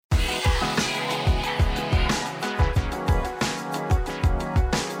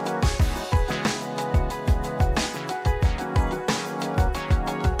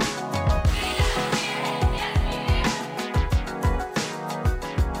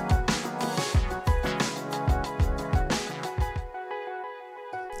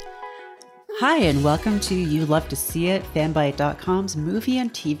Hi, and welcome to You Love to See It, Fanbyte.com's movie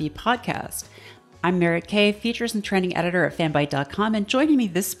and TV podcast. I'm Merritt Kay, features and trending editor at Fanbyte.com, and joining me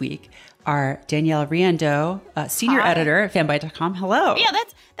this week are Danielle Riendeau, senior editor at Fanbyte.com. Hello. Yeah,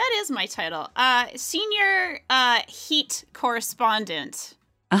 that is my title. Senior Heat correspondent.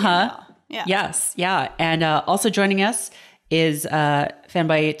 Uh-huh. Yeah. Yes, yeah. And also joining us is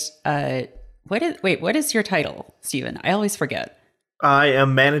Fanbyte. What is your title, Stephen? I always forget. I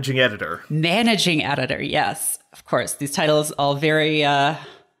am managing editor. Managing editor, yes. Of course. These titles all very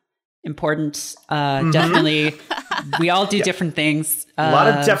important. Definitely. We all do different things. A lot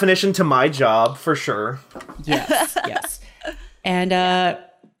of definition to my job, for sure. Yes, yes. And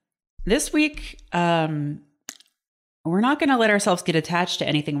this week, we're not going to let ourselves get attached to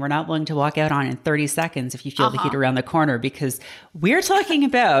anything we're not willing to walk out on in 30 seconds if you feel the heat around the corner, because we're talking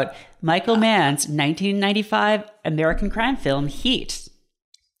about Michael Mann's 1995 American crime film, Heat.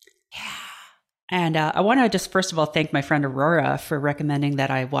 Yeah. And I want to just first of all thank my friend Aurora for recommending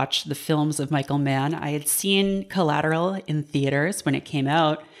that I watch the films of Michael Mann. I had seen Collateral in theaters when it came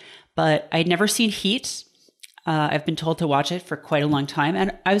out, but I'd never seen Heat. I've been told to watch it for quite a long time.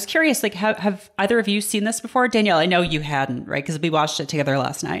 And I was curious, like, have either of you seen this before? Danielle, I know you hadn't, right? Because we watched it together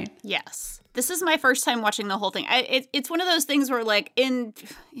last night. Yes. This is my first time watching the whole thing. It's one of those things where, like, in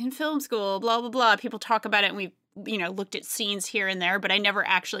film school, blah, blah, blah, people talk about it and we, looked at scenes here and there, but I never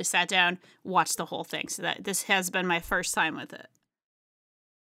actually sat down, watched the whole thing. So this has been my first time with it.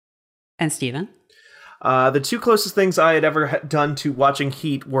 And Stephen? The two closest things I had ever done to watching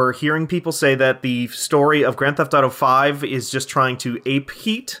Heat were hearing people say that the story of Grand Theft Auto 5 is just trying to ape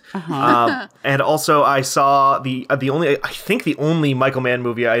Heat. And also I saw the only Michael Mann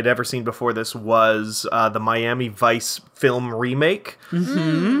movie I had ever seen before this was the Miami Vice film remake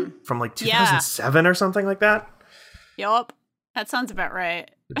from like 2007 or something like that. Yup. That sounds about right.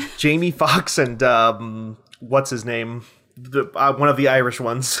 Jamie Foxx and what's his name? One of the Irish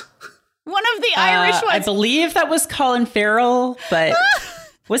ones. One of the Irish ones. I believe that was Colin Farrell, but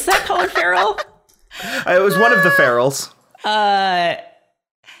was that Colin Farrell? It was one of the Farrells.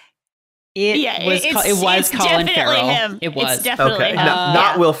 It was Colin Farrell. Him. It was. It's definitely okay. him.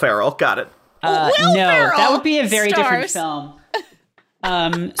 Not Will Ferrell. Got it. Will Ferrell that would be a very different stars.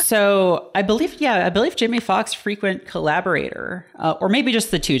 film. So I believe Jamie Foxx frequent collaborator, or maybe just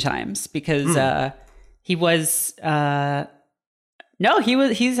the two times, because he was.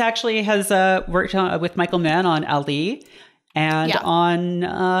 He's actually has worked with Michael Mann on Ali and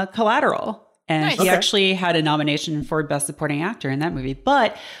on Collateral. And he actually had a nomination for Best Supporting Actor in that movie.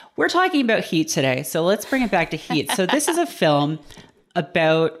 But we're talking about Heat today, so let's bring it back to Heat. So this is a film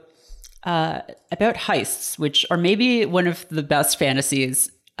about heists, which are maybe one of the best fantasies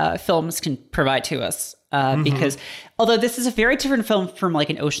films can provide to us. Because although this is a very different film from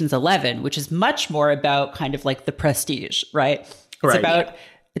like an Ocean's 11, which is much more about kind of like the prestige, right?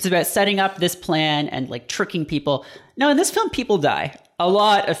 It's about setting up this plan and like tricking people. No, in this film, people die. A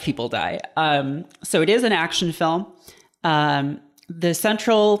lot of people die. So it is an action film. The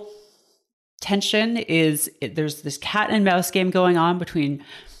central tension is there's this cat and mouse game going on between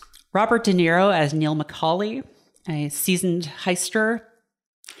Robert De Niro as Neil McCauley, a seasoned heister,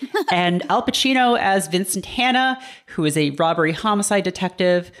 and Al Pacino as Vincent Hanna, who is a robbery homicide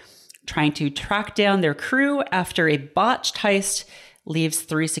detective trying to track down their crew after a botched heist leaves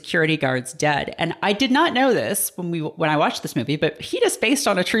 3 security guards dead. And I did not know this when I watched this movie, but Heat is based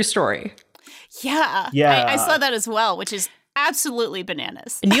on a true story. Yeah. I saw that as well, which is absolutely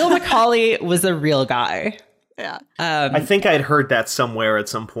bananas. Neil McCauley was a real guy. Yeah. I think I'd heard that somewhere at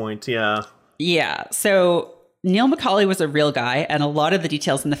some point. Yeah. Yeah. So Neil McCauley was a real guy, and a lot of the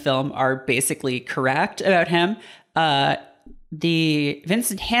details in the film are basically correct about him. The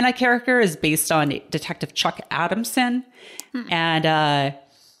Vincent Hanna character is based on Detective Chuck Adamson. And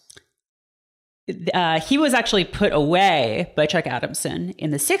he was actually put away by Chuck Adamson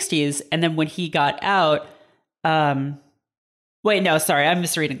in the 60s. And then when he got out, wait, no, sorry, I'm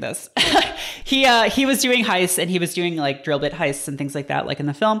misreading this. He was doing heists, and he was doing like drill bit heists and things like that, like in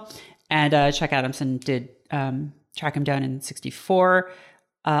the film. And Chuck Adamson did track him down in 64.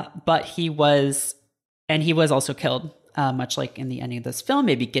 But he was also killed. Much like in the ending of this film,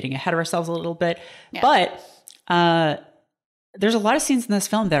 maybe getting ahead of ourselves a little bit. Yeah. But there's a lot of scenes in this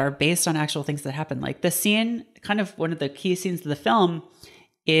film that are based on actual things that happen. Like the scene, kind of one of the key scenes of the film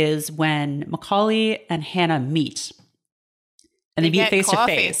is when McCauley and Hanna meet. And they meet face to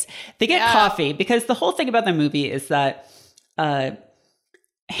face. They get coffee, because the whole thing about the movie is that Hanna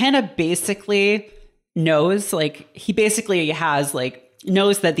basically knows, like, he basically has, like,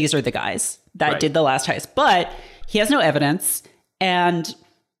 knows that these are the guys that did the last heist. But he has no evidence, and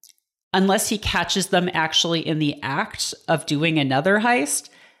unless he catches them actually in the act of doing another heist,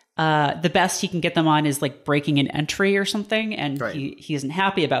 the best he can get them on is like breaking an entry or something, and he isn't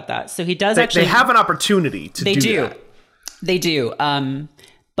happy about that. So he does They have an opportunity to do that. They do.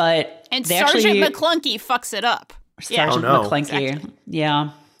 But and they Sergeant McClunky fucks it up. Sergeant McClunky. Exactly.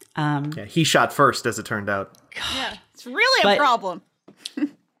 Yeah. He shot first, as it turned out. Yeah, it's really a problem.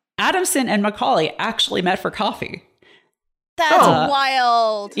 Adamson and Macaulay actually met for coffee. That's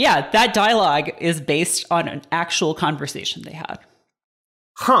wild. Yeah, that dialogue is based on an actual conversation they had.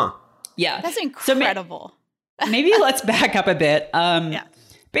 Huh. Yeah. That's incredible. So maybe let's back up a bit.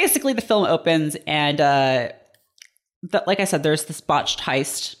 Basically, the film opens and... like I said, there's this botched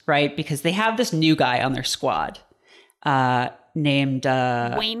heist, right? Because they have this new guy on their squad named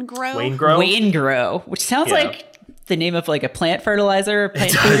Waingro. Waingro, which sounds like the name of like a plant fertilizer,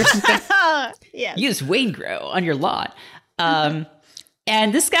 plant food or something. Yeah. Use Waingro on your lawn.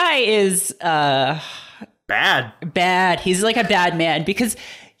 And this guy is bad. He's like a bad man because,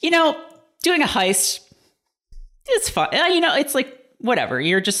 doing a heist, it's fun. It's like, whatever.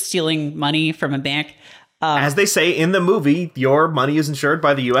 You're just stealing money from a bank. As they say in the movie, your money is insured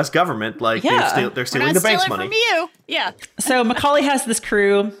by the U.S. government. Like they're stealing the bank's money from you. Yeah. So Macaulay has this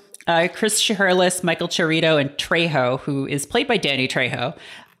crew: Chris Shiherlis, Michael Cerrito, and Trejo, who is played by Danny Trejo,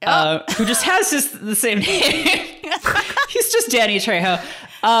 who just has the same name. He's just Danny Trejo.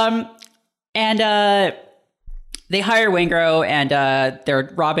 And they hire Waingro, and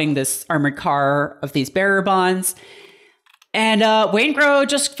they're robbing this armored car of these bearer bonds. And Waingro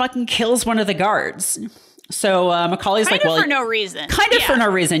just fucking kills one of the guards. So Macaulay's kind like, of for no reason. For no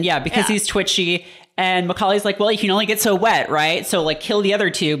reason, yeah, because he's twitchy. And Macaulay's like, well, you can only get so wet, right? So like kill the other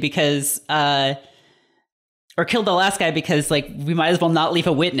two because, or kill the last guy because like we might as well not leave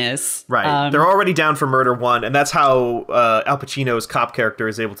a witness. Right. They're already down for murder one. And that's how Al Pacino's cop character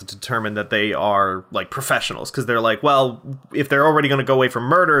is able to determine that they are like professionals. Because they're like, well, if they're already going to go away from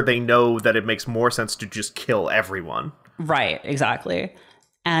murder, they know that it makes more sense to just kill everyone. Right, exactly.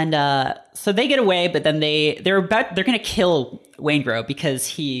 And so they get away, but then they're going to kill Waingro because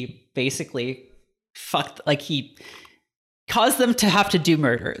he basically he caused them to have to do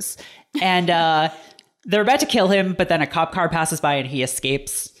murders. And they're about to kill him, but then a cop car passes by and he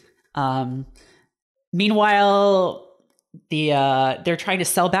escapes. Meanwhile, they're trying to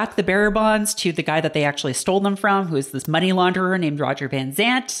sell back the bearer bonds to the guy that they actually stole them from, who is this money launderer named Roger Van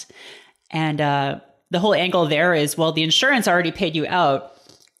Zant. And the whole angle there is, well, the insurance already paid you out.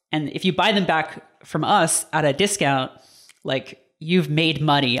 And if you buy them back from us at a discount, like you've made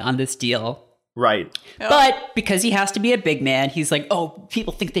money on this deal. Right. But because he has to be a big man, he's like, oh,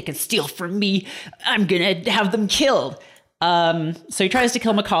 people think they can steal from me. I'm going to have them killed. So he tries to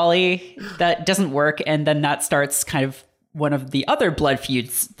kill Macaulay. That doesn't work. And then that starts kind of one of the other blood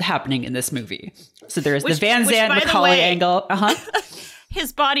feuds happening in this movie. So there's the Van Zandt Macaulay angle.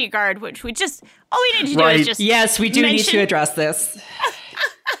 His bodyguard, which all we need to do is just yes, we do need to address this.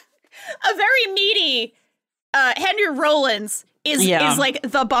 A very meaty Henry Rollins is like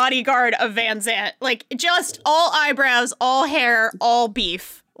the bodyguard of Van Zandt. Like just all eyebrows, all hair, all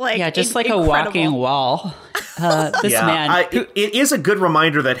beef. Like just like incredible. A walking wall. This man. It is a good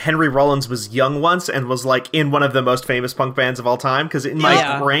reminder that Henry Rollins was young once and was like in one of the most famous punk bands of all time. Because in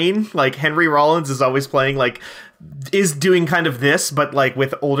my brain, like Henry Rollins is always playing is doing kind of this, but like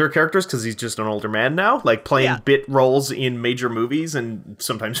with older characters because he's just an older man now, like playing bit roles in major movies and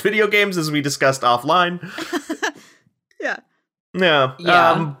sometimes video games, as we discussed offline. Yeah.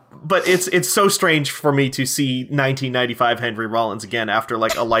 But it's so strange for me to see 1995 Henry Rollins again after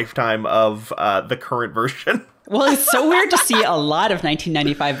like a lifetime of the current version. Well, it's so weird to see a lot of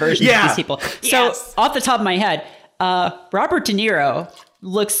 1995 versions of these people. So off the top of my head, Robert De Niro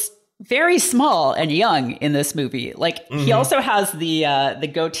looks very small and young in this movie. Like he also has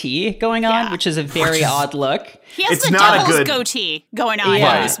the goatee going on, which is a very odd look. He has the devil's goatee going on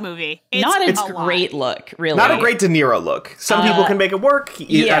in this movie. It's not a great look, really. Not a great De Niro look. Some people can make it work.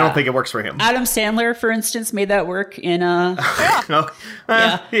 I don't think it works for him. Adam Sandler, for instance, made that work in in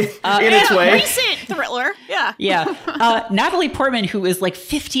its way. Recent thriller. Yeah. Natalie Portman, who is like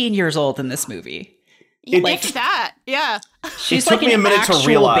 15 years old in this movie. Like that, she's like an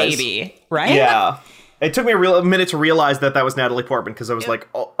actual baby, right? Yeah, it took me a minute to realize that was Natalie Portman because I was like,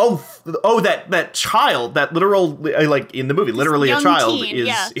 that child, that literal like in the movie, literally a child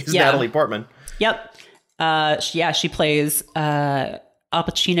teen, is Natalie Portman. Yep. She plays Al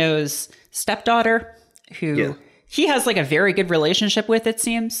Pacino's stepdaughter, who he has like a very good relationship with, it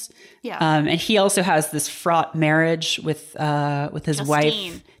seems. Yeah. And he also has this fraught marriage with his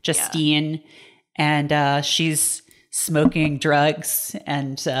wife, Justine. And she's smoking drugs,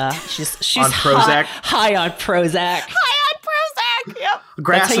 and she's On Prozac? high on Prozac. High on Prozac. Yep.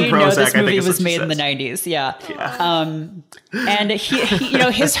 Grass That's how and you know Prozac, this I think movie is was what she made in the says. 90s. Yeah. And he,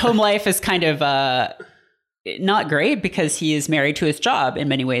 his home life is kind of not great because he is married to his job in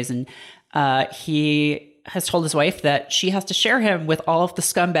many ways. And he has told his wife that she has to share him with all of the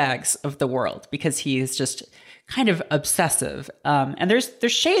scumbags of the world because he is just kind of obsessive. And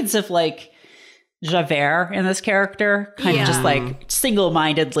there's shades of like Javert in this character, kind of just like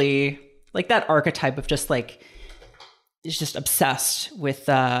single-mindedly, like that archetype of just like, is just obsessed with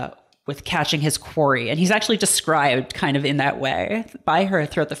catching his quarry. And he's actually described kind of in that way by her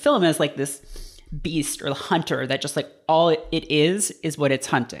throughout the film as like this beast or the hunter that just like all it is what it's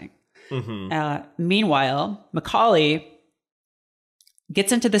hunting. Meanwhile, Macaulay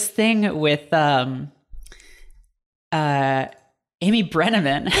gets into this thing with Amy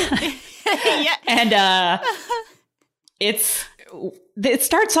Brenneman. Yeah. And it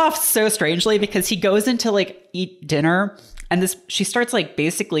starts off so strangely because he goes in to like eat dinner, and she starts like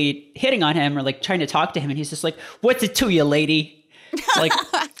basically hitting on him or like trying to talk to him, and he's just like, "What's it to you, lady?" Like,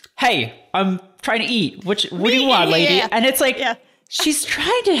 "Hey, I'm trying to eat. What do you want, lady?" Yeah. And it's like, she's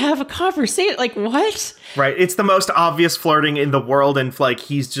trying to have a conversation. Like, what? Right. It's the most obvious flirting in the world, and like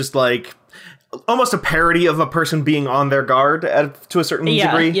he's just like almost a parody of a person being on their guard to a certain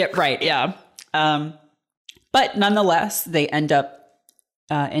degree. Yeah, right, yeah. But nonetheless, they end up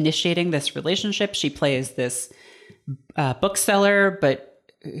initiating this relationship. She plays this bookseller, but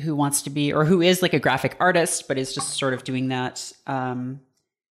who wants to be, or who is like a graphic artist, but is just sort of doing that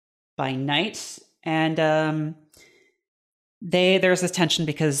by night. And there's this tension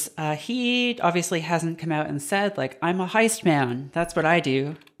because he obviously hasn't come out and said, like, I'm a heist man. That's what I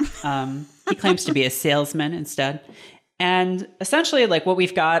do. He claims to be a salesman instead. And essentially, like, what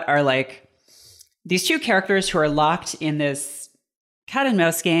we've got are like these two characters who are locked in this cat and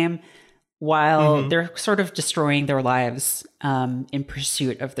mouse game while they're sort of destroying their lives in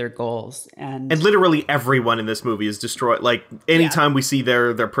pursuit of their goals. And literally everyone in this movie is destroyed. Like, anytime we see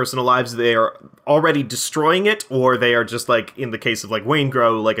their personal lives, they are already destroying it, or they are just, like, in the case of, like,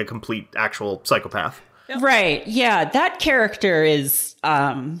 Waingro, like a complete actual psychopath. Right. Yeah. That character is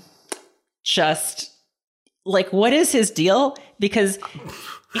just, like, what is his deal? Because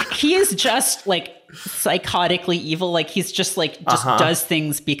he is just, like, psychotically evil. Like, he's just, like, does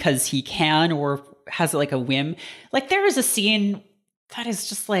things because he can or has, like, a whim. Like, there is a scene that is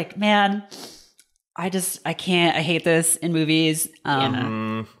just like, man, I can't. I hate this in movies.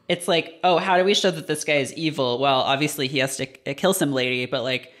 It's like, oh, how do we show that this guy is evil? Well, obviously he has to kill some lady, but,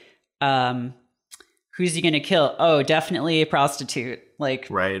 like, who's he going to kill? Oh, definitely a prostitute. Like,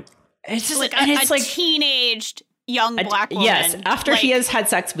 right. It's just like and a it's like teenaged young black woman. Yes, after he has had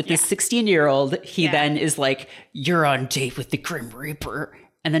sex with this 16-year-old, he then is like, "You're on date with the Grim Reaper,"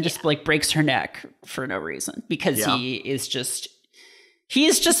 and then just like breaks her neck for no reason because he is just a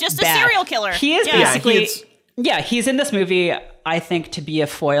bad. serial killer. He is basically he's in this movie, I think, to be a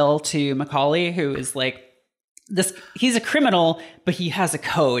foil to Macaulay, who is like this. He's a criminal, but he has a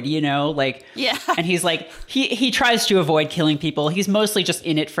code, you know, like and he's like he tries to avoid killing people. He's mostly just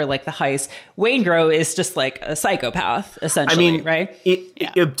in it for like the heist. Waingro is just like a psychopath, essentially. I mean, right?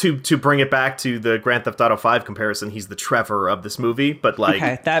 To bring it back to the Grand Theft Auto 5 comparison, he's the Trevor of this movie. But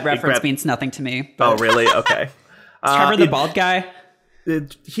like, that reference means nothing to me. But. Oh, really? Okay. Trevor the bald guy.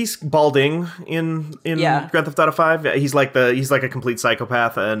 He's balding in Grand Theft Auto 5. He's like a complete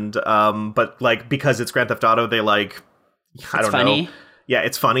psychopath, and but like because it's Grand Theft Auto, they like I don't know. Yeah,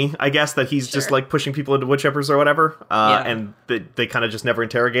 it's funny, I guess, that he's just like pushing people into wood chippers or whatever, and they kind of just never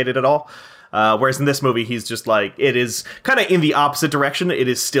interrogate it at all. Whereas in this movie, he's just like, it is kind of in the opposite direction. It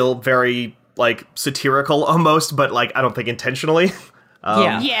is still very like satirical almost, but like I don't think intentionally.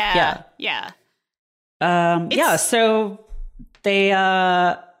 So they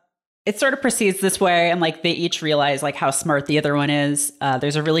it sort of proceeds this way, and like they each realize like how smart the other one is.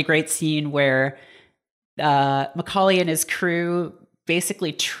 There's a really great scene where Macaulay and his crew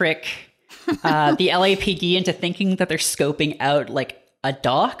basically trick the LAPD into thinking that they're scoping out like a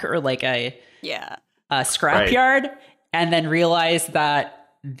dock or like a scrapyard, and then realize that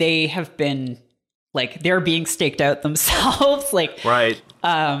they have been like they're being staked out themselves. Like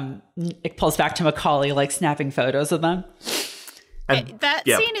it pulls back to Macaulay like snapping photos of them. That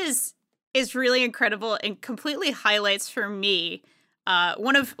scene is really incredible and completely highlights for me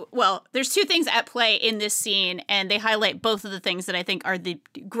there's two things at play in this scene, and they highlight both of the things that I think are the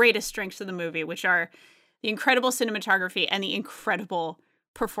greatest strengths of the movie, which are the incredible cinematography and the incredible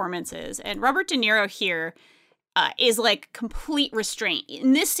performances. And Robert De Niro here is like complete restraint.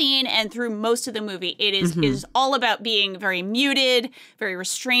 In this scene and through most of the movie, it is all about being very muted, very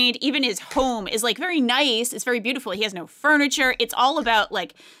restrained. Even his home is like very nice. It's very beautiful. He has no furniture. It's all about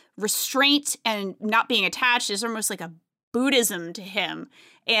like restraint and not being attached. Is almost like a Buddhism to him.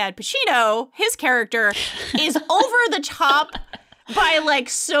 And Pacino, his character, is over the top by like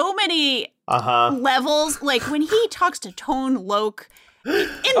so many levels. Like when he talks to Tone Loc. Sorry.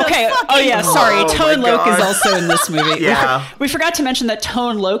 Tone Loc is also in this movie. Yeah. We forgot to mention that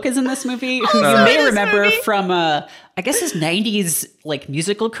Tone Loc is in this movie, who you may remember from, I guess, his 90s like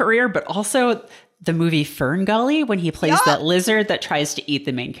musical career, but also the movie Fern Gully, when he plays that lizard that tries to eat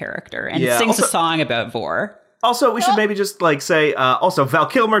the main character and sings a song about Vor. Also, we should maybe just like say also Val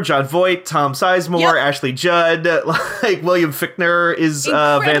Kilmer, Jon Voight, Tom Sizemore, Ashley Judd, like William Fichtner is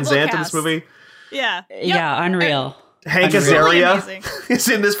Van Zandt in this movie. Yeah. Yeah, unreal. Hank Azaria is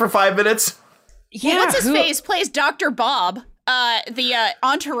in this for 5 minutes. Yeah. Well, what's his face plays Dr. Bob, the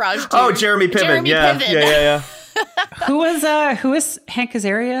entourage dude. Oh, Jeremy Piven. Yeah. Who was Hank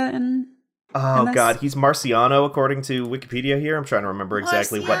Azaria in? Oh God, he's Marciano according to Wikipedia here. I'm trying to remember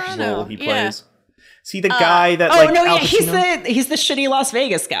exactly what role he plays. Is he the guy that he's the shitty Las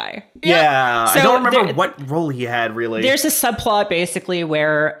Vegas guy. Yeah. So I don't remember what role he had really. There's a subplot basically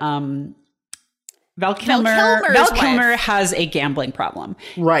where Val Kilmer has a gambling problem.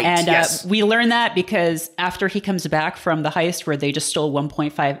 Right. And we learn that because after he comes back from the heist where they just stole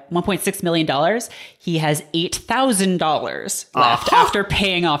 $1.6 million, he has $8,000 left after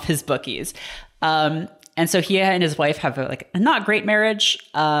paying off his bookies. And so he and his wife have a not great marriage.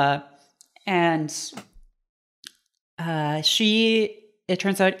 And she, it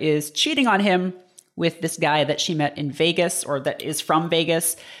turns out, is cheating on him with this guy that she met in Vegas, or that is from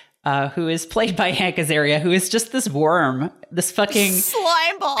Vegas, who is played by Hank Azaria, who is just this worm, this fucking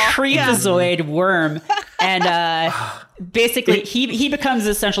slimeball, creepazoid worm. And basically, he becomes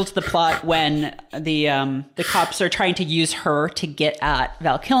essential to the plot when the cops are trying to use her to get at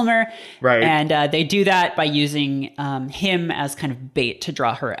Val Kilmer. Right. And they do that by using him as kind of bait to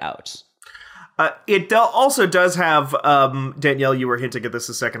draw her out. It also does have, Danielle, you were hinting at this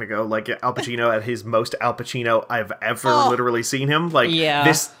a second ago, like Al Pacino at his most Al Pacino I've ever literally seen him. Like,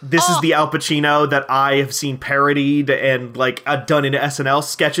 this is the Al Pacino that I have seen parodied and like done in SNL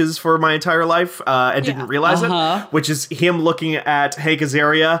sketches for my entire life and didn't realize it, which is him looking at Hank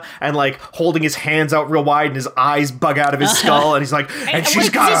Azaria and like holding his hands out real wide and his eyes bug out of his skull, and he's like, and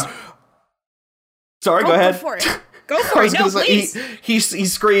she's got a... Sorry, go ahead. Go for it. Go for it. No, please. He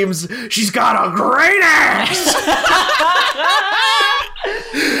screams, she's got a great ass!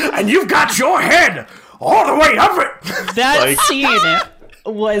 And you've got your head all the way up it! That scene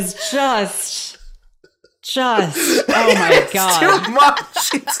was just, oh my God. It's too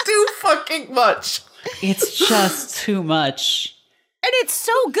much. It's too fucking much. It's just too much. And it's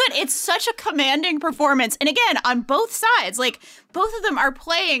so good. It's such a commanding performance. And again, on both sides, like, both of them are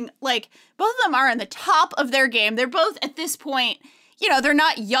playing, like, both of them are on the top of their game. They're both at this point, you know, they're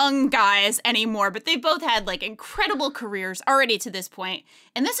not young guys anymore, but they've both had, like, incredible careers already to this point.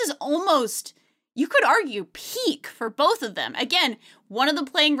 And this is almost, you could argue, peak for both of them. Again, one of them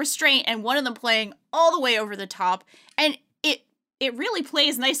playing restraint and one of them playing all the way over the top. And it really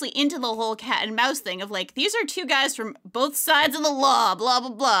plays nicely into the whole cat and mouse thing of like, these are two guys from both sides of the law, blah, blah,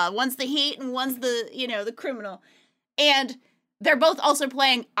 blah. One's the heat and one's the, you know, the criminal. And they're both also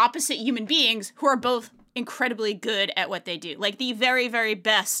playing opposite human beings who are both incredibly good at what they do. Like the very, very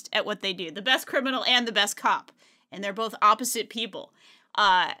best at what they do. The best criminal and the best cop. And they're both opposite people.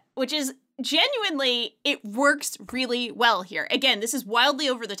 Which is genuinely, it works really well here. Again, this is wildly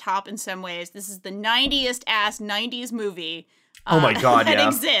over the top in some ways. This is the 90s-ass 90s movie. Oh my God, that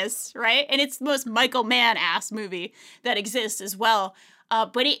exists, right? And it's the most Michael Mann-ass movie that exists as well.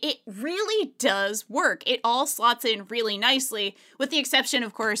 But it really does work. It all slots in really nicely, with the exception,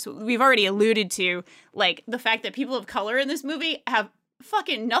 of course, we've already alluded to, like, the fact that people of color in this movie have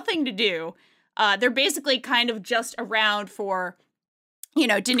fucking nothing to do. They're basically kind of just around for, you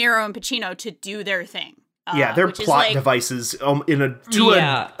know, De Niro and Pacino to do their thing. They're plot devices to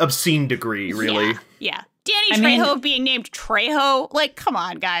an obscene degree, really. Yeah. Danny Trejo being named Trejo, like, come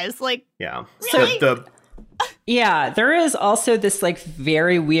on, guys, like, really? There is also this like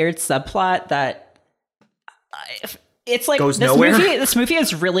very weird subplot that it's like goes nowhere. This movie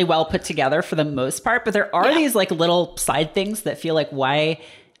is really well put together for the most part, but there are these like little side things that feel like, why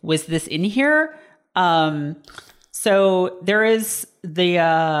was this in here? So there is the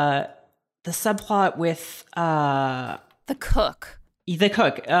subplot with the cook.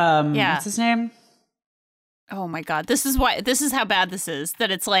 What's his name? Oh my God. This is how bad this is,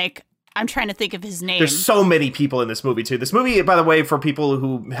 that it's like, I'm trying to think of his name. There's so many people in this movie, too. This movie, by the way, for people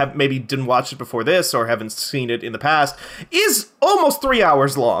who have maybe didn't watch it before this or haven't seen it in the past, is almost 3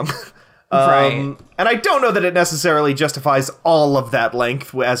 hours long. Right. And I don't know that it necessarily justifies all of that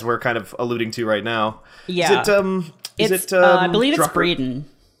length, as we're kind of alluding to right now. Yeah. I believe it's Drucker? Braden.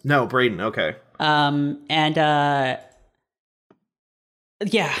 No, Braden, okay.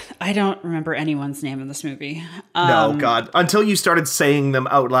 Yeah, I don't remember anyone's name in this movie. No, God. Until you started saying them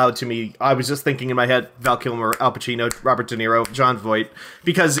out loud to me, I was just thinking in my head, Val Kilmer, Al Pacino, Robert De Niro, John Voight,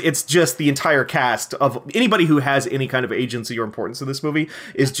 because it's just the entire cast of anybody who has any kind of agency or importance in this movie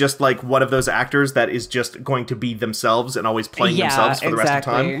is just like one of those actors that is just going to be themselves and always playing themselves for the rest of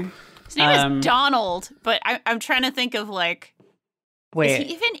the time. His name is Donald, but I'm trying to think of like, wait, is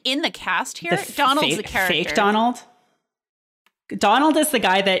he even in the cast here? Donald's the character. Fake Donald? Donald is the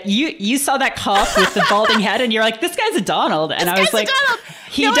guy that you saw that cop with the balding head and you're like, this guy's a Donald. And I was like,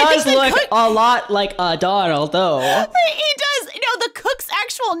 he does look a lot like a Donald though. He does. No, the cook's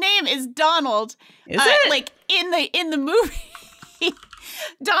actual name is Donald. Is it? Like in the movie,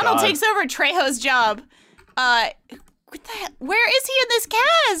 Donald takes over Trejo's job. What the hell? Where is he in this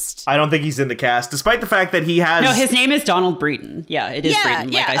cast? I don't think he's in the cast, despite the fact that he has... No, his name is Donald Breeden. Yeah, it is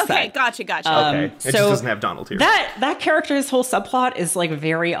Breeden, like I said. Okay, gotcha. Okay, it just doesn't have Donald here. That character's whole subplot is like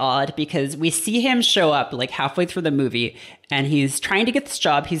very odd because we see him show up like halfway through the movie and he's trying to get this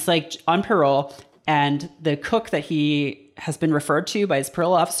job. He's like on parole and the cook that he has been referred to by his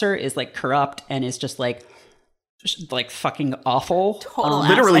parole officer is like corrupt and is just like fucking awful.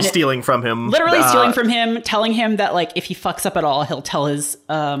 Literally stealing from him. Stealing from him, telling him that like if he fucks up at all, he'll tell his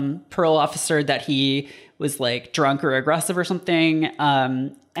parole officer that he was like drunk or aggressive or something.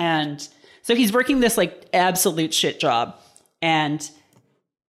 And so he's working this like absolute shit job. And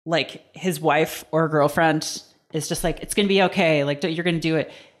like his wife or girlfriend is just like, it's going to be okay. Like, you're going to do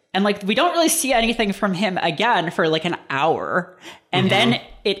it. And like, we don't really see anything from him again for like an hour. And then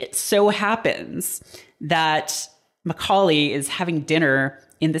it so happens that Macaulay is having dinner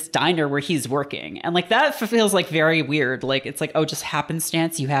in this diner where he's working. And like, that feels like very weird. Like, it's like, oh, just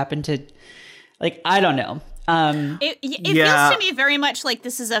happenstance. You happen to like, I don't know. It feels to me very much like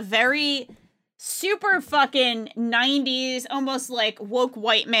this is a very super fucking 90s, almost like woke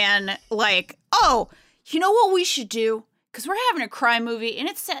white man. Like, oh, you know what we should do? Because we're having a crime movie and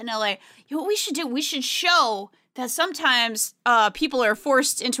it's set in LA. You know what we should do? We should show that sometimes people are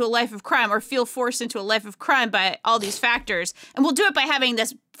forced into a life of crime or feel forced into a life of crime by all these factors. And we'll do it by having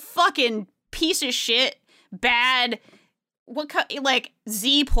this fucking piece of shit, bad,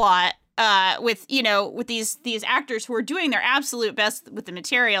 Z plot with these actors who are doing their absolute best with the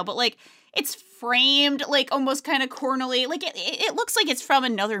material. But like, it's framed like almost kind of cornily. Like it looks like it's from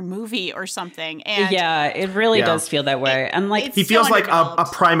another movie or something. And yeah, it really does feel that way. And like he feels like a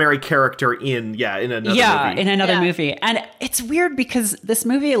primary character in another movie. Yeah, in another movie. And it's weird because this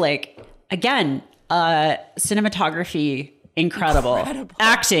movie, like, again, cinematography incredible.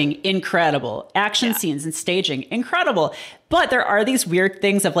 Acting incredible, action scenes and staging incredible. But there are these weird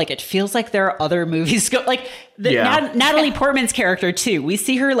things of like, it feels like there are other movies Natalie Portman's character too, we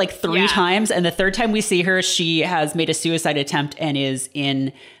see her like 3 times, and the third time we see her she has made a suicide attempt and is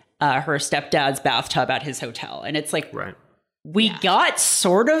in her stepdad's bathtub at his hotel. And it's like, we got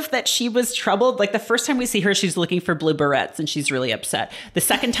sort of that she was troubled. Like the first time we see her, she's looking for blue barrettes and she's really upset. The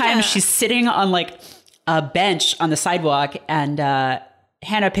second time she's sitting on like a bench on the sidewalk and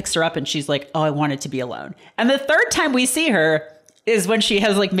Hannah picks her up and she's like, oh, I wanted to be alone. And the third time we see her is when she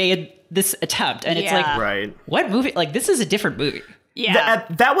has like made this attempt. And it's like, what movie? Like, this is a different movie. Yeah.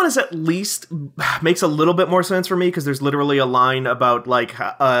 That one is at least makes a little bit more sense for me because there's literally a line about like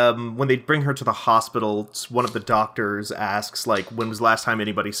when they bring her to the hospital, one of the doctors asks like, when was the last time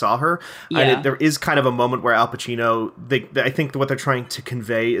anybody saw her? And there is kind of a moment where Al Pacino, I think what they're trying to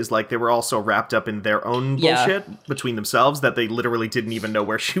convey is like they were all so wrapped up in their own bullshit between themselves that they literally didn't even know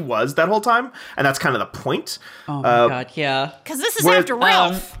where she was that whole time. And that's kind of the point. Oh my God, yeah. Because this is after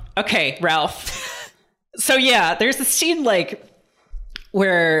Ralph. Okay, Ralph. So yeah, there's this scene like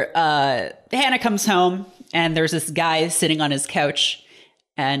where Hannah comes home and there's this guy sitting on his couch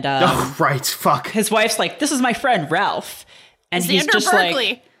and his wife's like, this is my friend Ralph, and he's just Berkeley.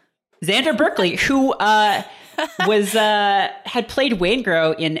 Like Xander Berkeley, who was had played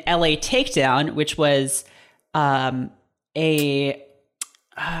Waingro in LA Takedown, which was was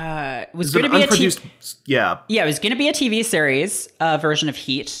going to be it was going to be a TV series version of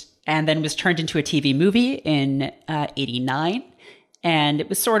Heat, and then was turned into a TV movie in '89. And it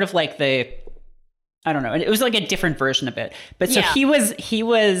was sort of like I don't know, it was like a different version of it. But so he was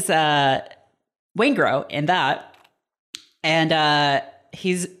Waingro in that. And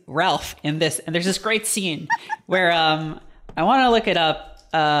he's Ralph in this, and there's this great scene where I want to look it up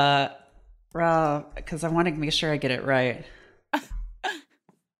because I want to make sure I get it right.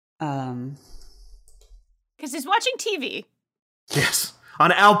 Because he's watching TV. Yes,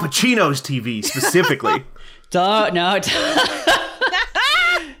 on Al Pacino's TV specifically. Don't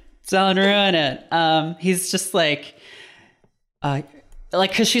ruin it. He's just like,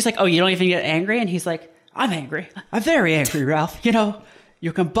 because she's like, oh, you don't even get angry, and he's like, I'm angry. I'm very angry, Ralph. You know,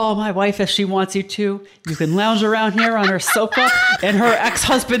 you can ball my wife if she wants you to. You can lounge around here on her sofa in her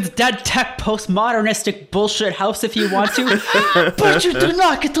ex-husband's dead tech postmodernistic bullshit house if you want to. But you do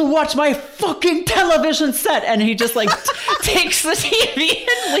not get to watch my fucking television set. And he just like takes the TV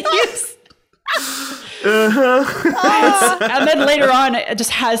and leaves. And then later on, it just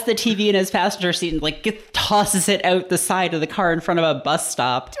has the TV in his passenger seat and like tosses it out the side of the car in front of a bus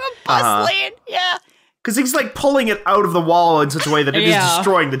stop. To a bus lane, yeah. Because he's like pulling it out of the wall in such a way that it is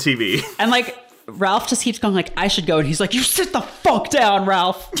destroying the TV. And like Ralph just keeps going like, I should go. And he's like, you sit the fuck down,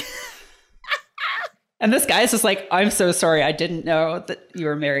 Ralph. And this guy's just like, I'm so sorry. I didn't know that you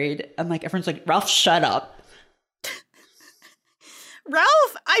were married. And like, everyone's like, Ralph, shut up.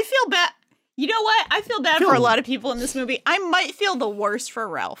 Ralph, I feel bad. You know what? I feel bad for a lot of people in this movie. I might feel the worst for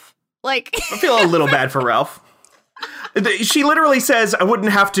Ralph. Like, I feel a little bad for Ralph. She literally says, I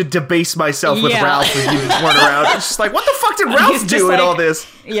wouldn't have to debase myself with Ralph if you weren't around. It's just like, what the fuck did Ralph do in all this?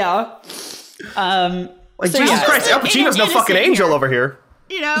 Yeah. Like, Jesus Christ, Al Pacino's no fucking angel over here.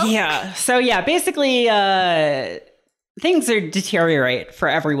 You know? Yeah. So, yeah, basically, things are deteriorate for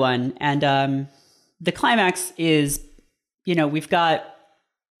everyone. And the climax is, you know, we've got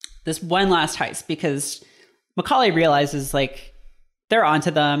this one last heist because Macaulay realizes, like, they're onto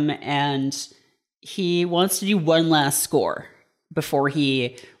them and he wants to do one last score before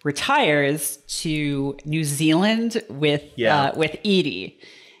he retires to New Zealand with Edie.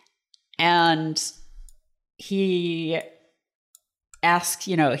 And he asks,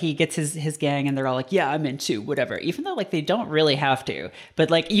 you know, he gets his gang and they're all like, yeah, I'm in too, whatever. Even though like they don't really have to.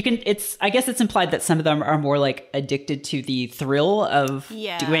 But like you can, I guess it's implied that some of them are more like addicted to the thrill of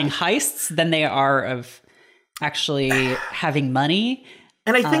doing heists than they are of actually having money.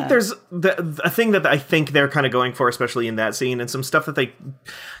 And I think there's a thing that I think they're kind of going for, especially in that scene, and some stuff that they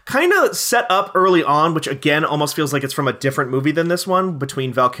kind of set up early on, which again almost feels like it's from a different movie than this one,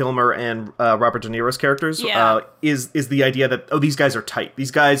 between Val Kilmer and Robert De Niro's characters, is the idea that, oh, these guys are tight.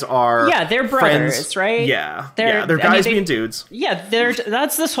 These guys are they're brothers, friends. Right? Yeah, they're guys being dudes. Yeah,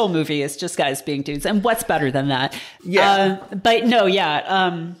 that's this whole movie is just guys being dudes, and what's better than that? Yeah, but no,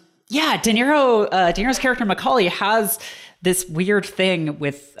 De Niro's character Macaulay has this weird thing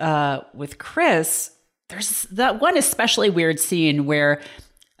with Chris. There's that one especially weird scene where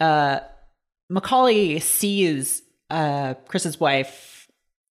Macaulay sees Chris's wife,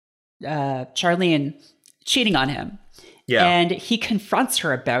 Charlene, cheating on him. Yeah. And he confronts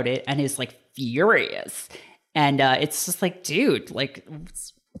her about it and is like furious. And it's just like, dude, like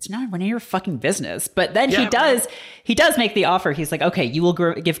it's not one of your fucking business. But then he does make the offer. He's like, okay, you will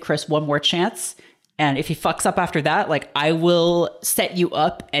give Chris one more chance. And if he fucks up after that, like, I will set you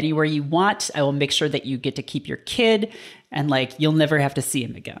up anywhere you want. I will make sure that you get to keep your kid and like, you'll never have to see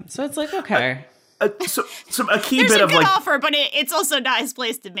him again. So it's like, okay. So a key There's bit a of good like offer, but it's also not his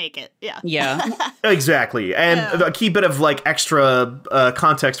place to make it. Yeah. Exactly. And a key bit of like extra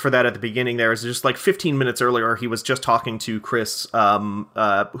context for that at the beginning there is just like 15 minutes earlier, he was just talking to Chris,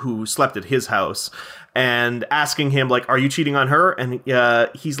 who slept at his house, and asking him like, are you cheating on her? And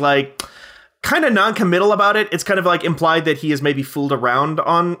he's like, kind of non-committal about it. It's kind of like implied that he has maybe fooled around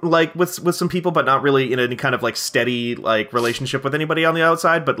on like with some people, but not really in any kind of like steady like relationship with anybody on the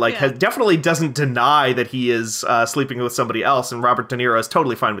outside, but like definitely doesn't deny that he is sleeping with somebody else, and Robert De Niro is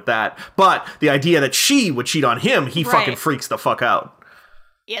totally fine with that. But the idea that she would cheat on him, he fucking freaks the fuck out.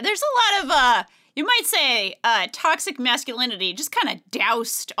 Yeah, there's a lot of you might say toxic masculinity just kind of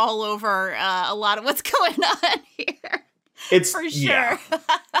doused all over a lot of what's going on here. It's for sure.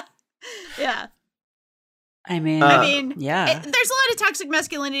 Yeah. I mean, yeah. There's a lot of toxic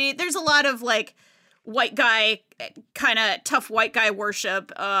masculinity. There's a lot of like white guy, kind of tough white guy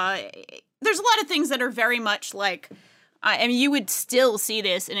worship. There's a lot of things that are very much like, I mean, you would still see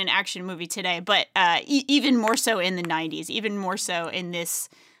this in an action movie today, but even more so in the 90s, even more so in this,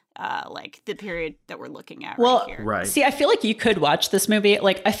 like the period that we're looking at right here. Right. See, I feel like you could watch this movie.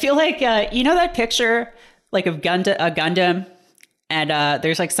 Like, I feel like, you know that picture like of Gundam? And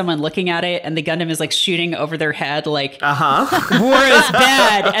there's like someone looking at it and the Gundam is like shooting over their head like, war is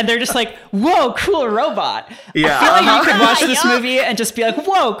bad. And they're just like, whoa, cool robot. Yeah. I feel like you could watch this movie and just be like,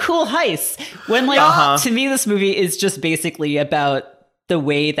 whoa, cool heist. When like, to me, this movie is just basically about the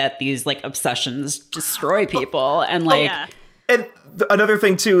way that these like obsessions destroy people and like. Yeah. And another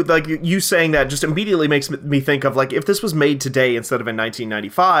thing too, like you saying that just immediately makes me think of like if this was made today instead of in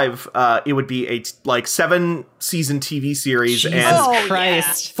 1995, it would be a 7-season TV series. Jesus and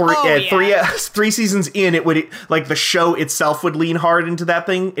Christ. Three seasons in, it would like the show itself would lean hard into that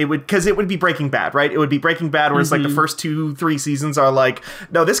thing. It would because it would be Breaking Bad, right? It would be Breaking Bad, where it's like the first 2-3 seasons are like,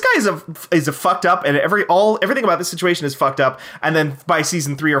 no, this guy is a fucked up, and everything about this situation is fucked up. And then by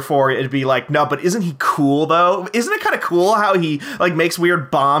season 3 or 4, it'd be like, no, but isn't he cool though? Isn't it kind of cool how he like makes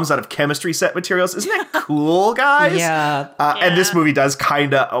weird bombs out of chemistry set materials? Isn't that cool, guys? Yeah. And this movie does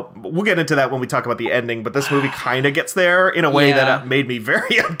kind of. We'll get into that when we talk about the ending, but this movie kind of gets there in a way that made me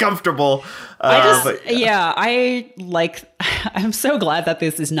very uncomfortable. I'm so glad that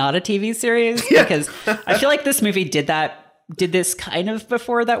this is not a TV series because I feel like this movie did this kind of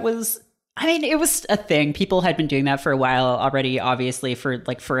before that was. I mean, it was a thing. People had been doing that for a while already, obviously for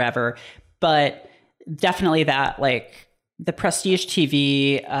like forever, but definitely that like the Prestige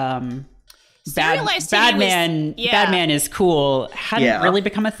TV. Bad Man is cool hadn't really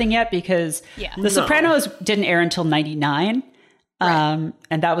become a thing yet because The Sopranos didn't air until 99. And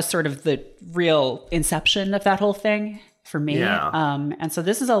that was sort of the real inception of that whole thing for me. Yeah. And so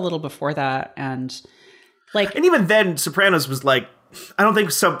this is a little before that. And even then Sopranos was like, I don't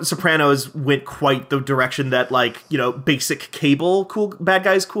think Sopranos went quite the direction that like, you know, basic cable cool bad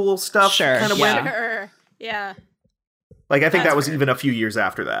guys cool stuff kind of went. Yeah. Like I think that was even a few years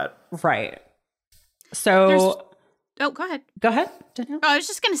after that. Right. So, go ahead. Go ahead. I was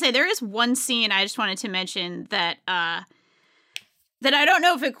just going to say there is one scene I just wanted to mention that that I don't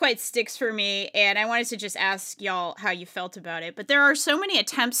know if it quite sticks for me, and I wanted to just ask y'all how you felt about it. But there are so many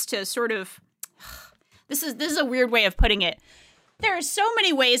attempts to sort of this is a weird way of putting it. There are so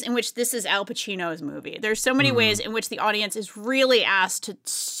many ways in which this is Al Pacino's movie. There's so many ways in which the audience is really asked to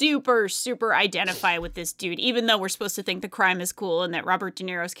super, super identify with this dude, even though we're supposed to think the crime is cool and that Robert De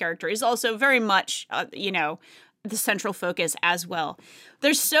Niro's character is also very much, the central focus as well.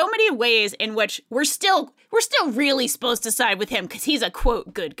 There's so many ways in which we're still really supposed to side with him because he's a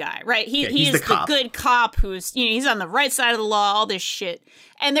quote good guy, right? He's the good cop who's he's on the right side of the law, all this shit.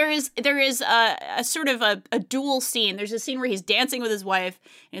 And there is a sort of a dual scene. There's a scene where he's dancing with his wife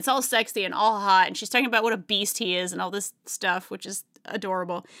and it's all sexy and all hot and she's talking about what a beast he is and all this stuff, which is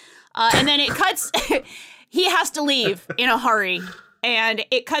adorable. And then it cuts. He has to leave in a hurry, and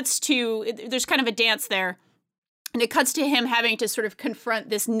it cuts to there's kind of a dance there. And it cuts to him having to sort of confront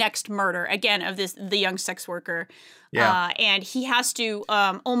this next murder, again, of the young sex worker. Yeah. And he has to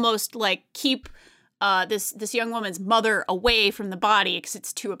almost like keep this young woman's mother away from the body because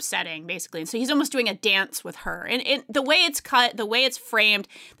it's too upsetting, basically. And so he's almost doing a dance with her. And the way it's cut, the way it's framed,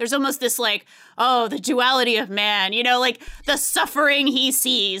 there's almost this like, oh, the duality of man, like the suffering he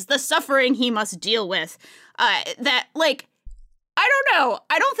sees, the suffering he must deal with. That like, I don't know.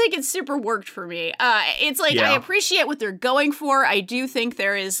 I don't think it's super worked for me. It's like, I appreciate what they're going for. I do think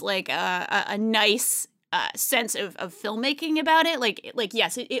there is like a nice sense of filmmaking about it. Like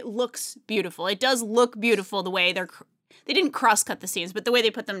yes, it looks beautiful. It does look beautiful the way they didn't cross-cut the scenes, but the way they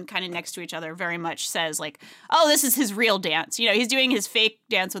put them kind of next to each other very much says like, oh, this is his real dance. He's doing his fake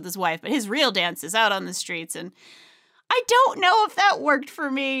dance with his wife, but his real dance is out on the streets. And I don't know if that worked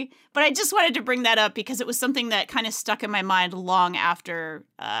for me, but I just wanted to bring that up because it was something that kind of stuck in my mind long after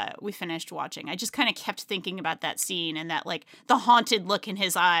we finished watching. I just kind of kept thinking about that scene and that like the haunted look in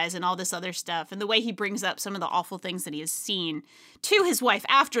his eyes and all this other stuff and the way he brings up some of the awful things that he has seen to his wife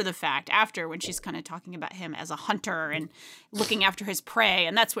after the fact, after when she's kind of talking about him as a hunter and looking after his prey,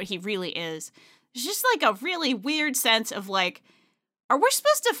 and that's what he really is. It's just like a really weird sense of like, are we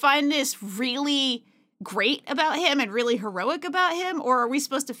supposed to find this really great about him and really heroic about him, or are we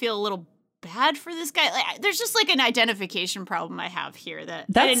supposed to feel a little bad for this guy? Like, there's just like an identification problem I have here that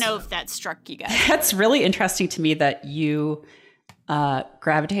I didn't know if that struck you guys. That's really interesting to me that you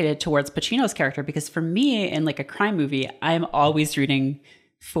gravitated towards Pacino's character, because for me in like a crime movie, I'm always rooting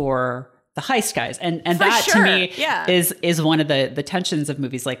for the heist guys, and that to me is one of the tensions of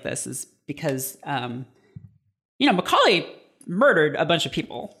movies like this, is because Macaulay murdered a bunch of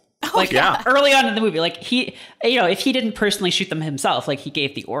people. Early on in the movie, like he, if he didn't personally shoot them himself, like he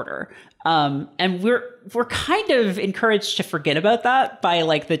gave the order. And we're kind of encouraged to forget about that by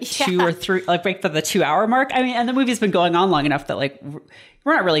like the 2 or 3, like right for the 2-hour mark. I mean, and the movie's been going on long enough that like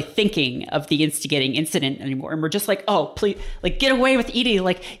we're not really thinking of the instigating incident anymore, and we're just like, oh, please, like get away with Edie.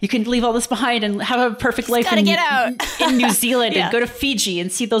 Like you can leave all this behind and have a perfect life in New Zealand and go to Fiji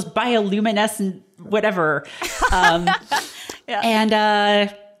and see those bioluminescent whatever. And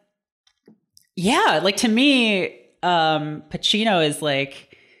like to me, Pacino is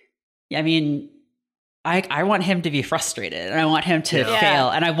like, I mean, I want him to be frustrated, and I want him to fail,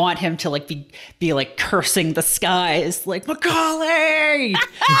 and I want him to like be like cursing the skies, like Macaulay.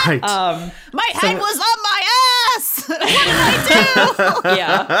 Right. My head was on my ass. What did I do?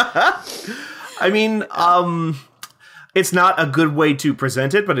 Yeah. I mean, it's not a good way to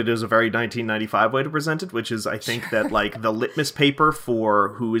present it, but it is a very 1995 way to present it, which is, I think, that like the litmus paper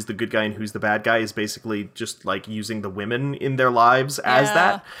for who is the good guy and who's the bad guy is basically just like using the women in their lives as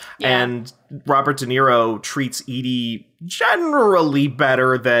that. Yeah. And Robert De Niro treats Edie generally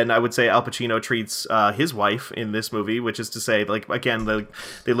better than I would say Al Pacino treats his wife in this movie, which is to say, like, again,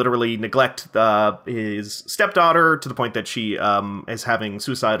 they literally neglect his stepdaughter to the point that she is having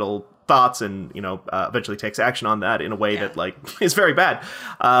suicidal thoughts and, you know, eventually takes action on that in a way that like is very bad.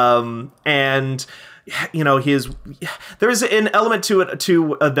 And you know, there's an element to it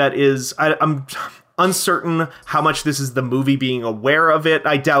too that is I'm uncertain how much this is the movie being aware of it.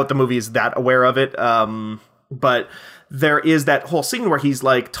 I doubt the movie is that aware of it. But there is that whole scene where he's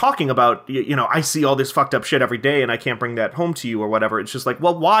like talking about, you know, I see all this fucked up shit every day and I can't bring that home to you or whatever. It's just like,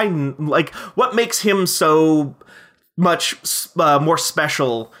 well, why? Like, what makes him so much more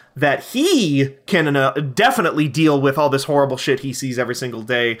special that he can definitely deal with all this horrible shit he sees every single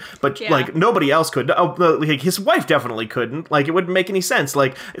day, but like nobody else could. Like his wife definitely couldn't. Like it wouldn't make any sense.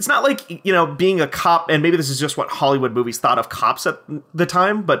 Like it's not like, you know, being a cop, and maybe this is just what Hollywood movies thought of cops at the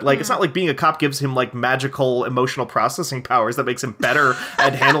time, but like it's not like being a cop gives him like magical emotional processing powers that makes him better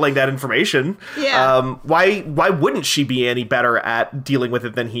at handling that information. Why wouldn't she be any better at dealing with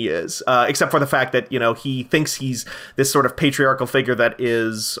it than he is? Except for the fact that, you know, he thinks he's this sort of patriarchal figure that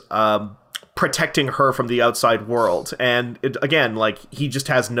is protecting her from the outside world, and again, like he just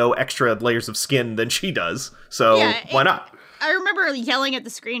has no extra layers of skin than she does, so why not? I remember yelling at the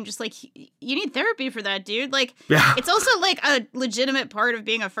screen just like, you need therapy for that, dude. Like it's also like a legitimate part of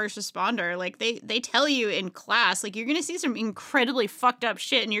being a first responder. Like they tell you in class, like you're gonna see some incredibly fucked up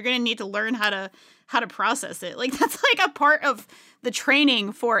shit and you're gonna need to learn how to process it. Like that's like a part of the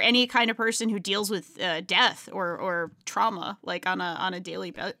training for any kind of person who deals with death or trauma, like on a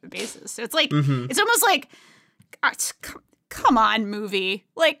daily basis. So it's like it's almost like, come on, movie.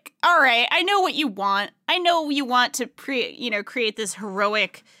 Like, all right, I know what you want. I know you want to create this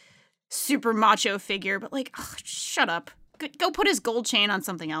heroic, super macho figure, but like, shut up. Go put his gold chain on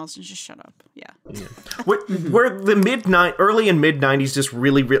something else and just shut up. Were the early and mid 90s just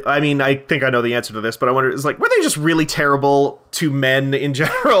really, I mean, I think I know the answer to this, but I wonder, is like, were they just really terrible to men in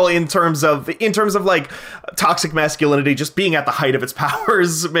general in terms of like toxic masculinity just being at the height of its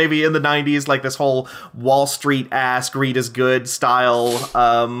powers maybe in the 90s, like this whole Wall Street ass greed is good style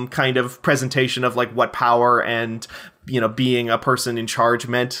kind of presentation of like what power and, you know, being a person in charge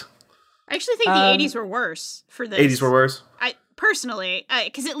meant? I actually think the 80s were worse for this. 80s were worse? Personally,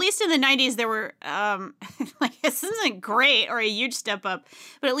 because at least in the 90s there were, like, this isn't great or a huge step up,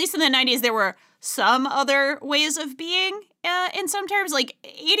 but at least in the 90s there were some other ways of being in some terms. Like,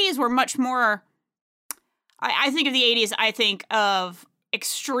 80s were much more, I think of the 80s, I think of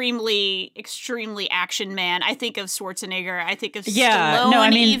extremely, extremely action man. I think of Schwarzenegger. I think of Stallone, no, I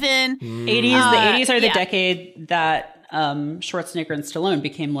mean, even. 80s, the 80s are the decade that Schwarzenegger and Stallone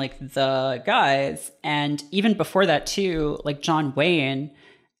became like the guys, and even before that too, like John Wayne.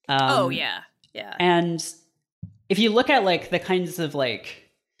 And if you look at like the kinds of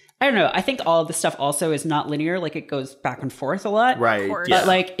like, I don't know, I think all of this stuff also is not linear. Like it goes back and forth a lot, right? But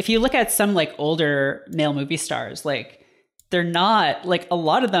like if you look at some like older male movie stars, like they're not like, a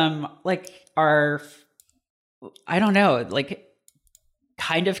lot of them like are, I don't know, like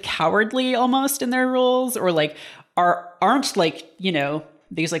kind of cowardly almost in their roles, or like aren't like, you know,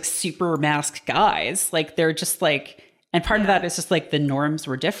 these like super masked guys. Like they're just like, and part of that is just like the norms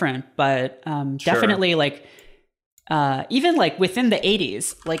were different, but definitely like even like within the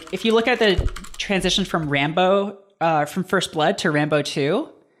 80s, like if you look at the transition from Rambo, from First Blood to Rambo 2,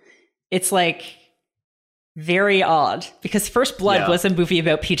 it's like very odd, because First Blood was a movie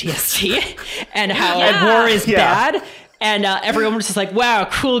about PTSD and how war is bad. And everyone was just like, wow,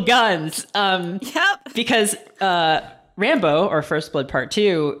 cool guns. Because Rambo, or First Blood Part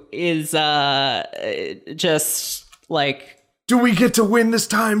 2, is just like... Do we get to win this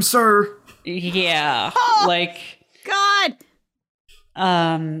time, sir? Yeah. Like... God!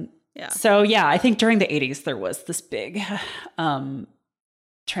 So, yeah, I think during the 80s, there was this big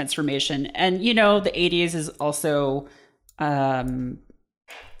transformation. And, you know, the 80s is also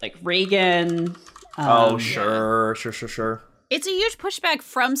like Reagan... Sure. It's a huge pushback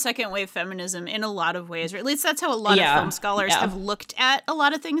from second wave feminism in a lot of ways, or at least that's how a lot of film scholars have looked at a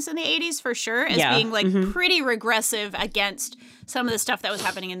lot of things in the 80s for sure, as being like pretty regressive against some of the stuff that was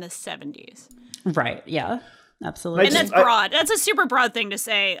happening in the 70s. Right. Yeah. Absolutely. And that's broad. That's a super broad thing to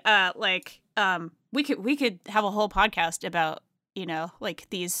say. We could have a whole podcast about, you know, like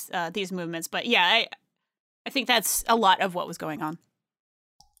these movements. But yeah, I think that's a lot of what was going on.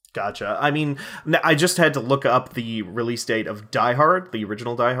 Gotcha. I mean, I just had to look up the release date of Die Hard, the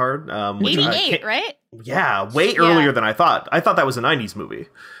original Die Hard. 88, right? Yeah, way earlier than I thought. I thought that was a 90s movie.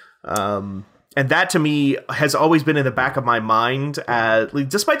 And that, to me, has always been in the back of my mind,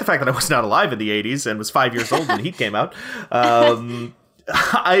 despite the fact that I was not alive in the 80s and was 5 years old when Heat came out.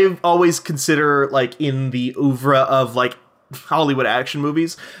 I always consider, like, in the oeuvre of, like, Hollywood action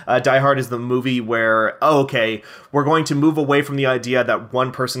movies, Die Hard is the movie where, we're going to move away from the idea that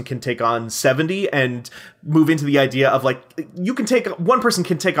one person can take on 70 and move into the idea of, like, one person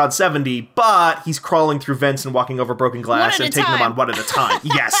can take on 70, but he's crawling through vents and walking over broken glass and taking them on one at a time.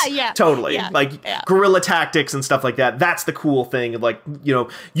 Yes, totally. Yeah. Guerrilla tactics and stuff like that. That's the cool thing. Like, you know,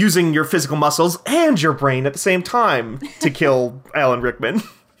 using your physical muscles and your brain at the same time to kill Alan Rickman.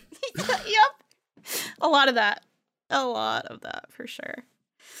 Yep. A lot of that, for sure.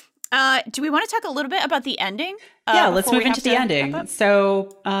 Do we want to talk a little bit about the ending? Yeah, let's move into the ending.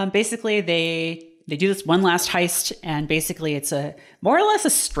 So basically, they do this one last heist, and basically it's a more or less a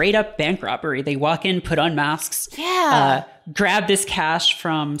straight up bank robbery. They walk in, put on masks, grab this cash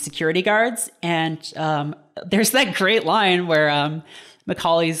from security guards, and there's that great line where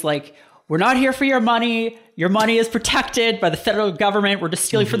Macaulay's like, "We're not here for your money. Your money is protected by the federal government. We're just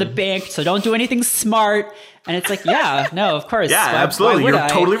stealing from the bank, so don't do anything smart." And it's like, yeah, no, of course. Yeah, absolutely. You're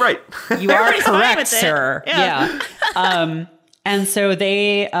totally right. You are correct, sir. Yeah. And so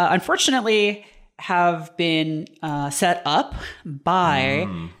they, unfortunately, have been set up by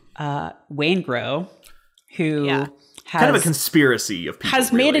Waingro, who has... kind of a conspiracy of people,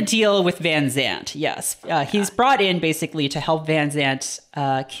 has made a deal with Van Zandt, yes. He's brought in, basically, to help Van Zandt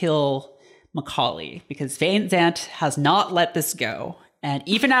kill Macaulay, because Van Zandt has not let this go. And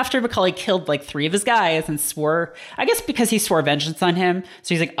even after Macaulay killed like 3 of his guys and swore, I guess because he swore vengeance on him,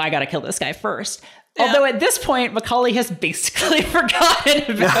 so he's like, I gotta kill this guy first. Yeah. Although at this point, Macaulay has basically forgotten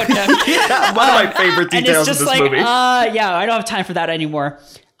about him. One of my favorite details of this movie. I don't have time for that anymore.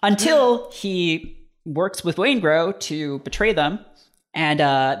 Until he works with Waingro to betray them. And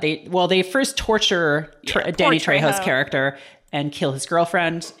they first torture Danny Trejo's character and kill his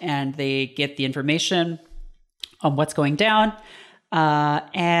girlfriend, and they get the information on what's going down.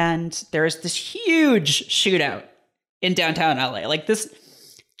 And there's this huge shootout in downtown LA. Like this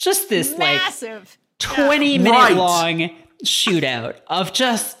massive, like 20-minute long shootout of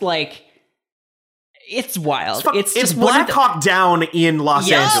just like, it's wild. It's Black Hawk Down in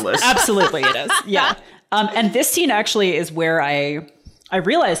Los Angeles. Absolutely it is. Yeah. And this scene actually is where I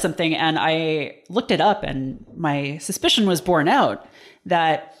realized something, and I looked it up, and my suspicion was borne out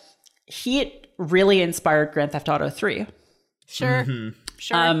that Heat really inspired Grand Theft Auto 3. Sure.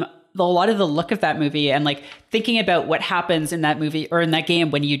 Sure. A lot of the look of that movie, and like thinking about what happens in that movie or in that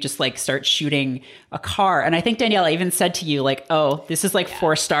game when you just like start shooting a car. And I think Danielle even said to you, like, "Oh, this is like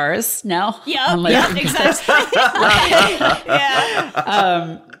 4 stars now." Yeah. Exactly.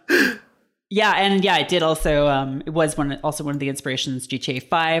 It did also. It was one of the inspirations. GTA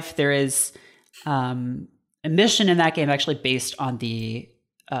 5. There is a mission in that game actually based on the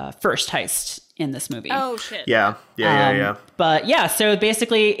first heist in this movie. Oh shit. Yeah. But yeah, so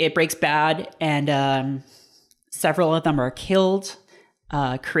basically it breaks bad, and several of them are killed.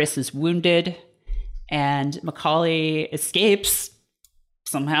 Chris is wounded, and Macaulay escapes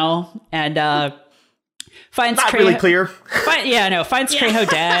somehow, and finds not really clear. Finds Trejo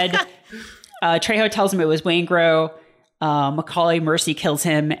dead. Trejo tells him it was Waingro. Macaulay mercy kills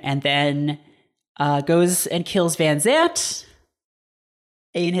him, and then goes and kills Van Zandt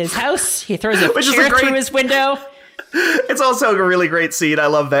in his house. He throws a chair through his window. It's also a really great scene. I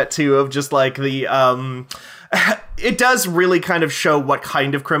love that too, of just like the it does really kind of show what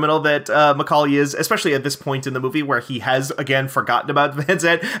kind of criminal that Macaulay is, especially at this point in the movie where he has again forgotten about Van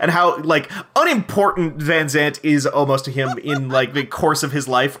Zandt, and how like unimportant Van Zandt is almost to him in like the course of his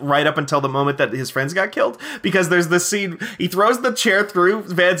life, right up until the moment that his friends got killed. Because there's this scene, he throws the chair through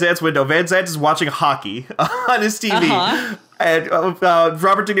Van Zandt's window. Van Zandt is watching hockey on his TV. And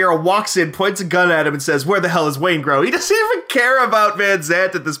Robert De Niro walks in, points a gun at him, and says, "Where the hell is Waingro?" He doesn't even care about Van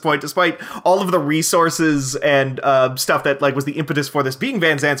Zandt at this point, despite all of the resources and stuff that like was the impetus for this being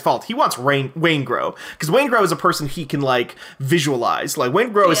Van Zant's fault. He wants Waingro, because Waingro is a person he can like visualize. Like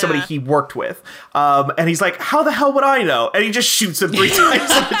Waingro is somebody he worked with, and he's like, how the hell would I know? And he just shoots him 3 times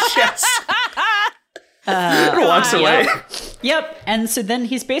in the chest. And walks away. Yep. And so then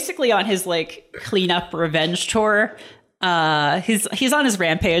he's basically on his like cleanup revenge tour. He's on his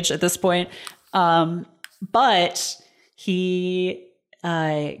rampage at this point. But he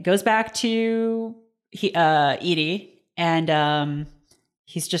goes back to Edie, and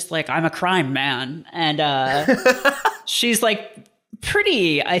he's just like, I'm a crime man. And she's like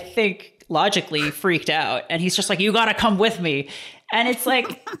pretty, I think, logically freaked out. And he's just like, you gotta come with me. And it's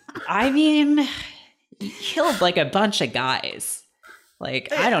like, I mean, he killed like a bunch of guys.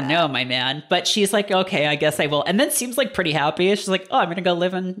 Like, I don't know, my man. But she's like, okay, I guess I will. And then seems like pretty happy. She's like, oh, I'm going to go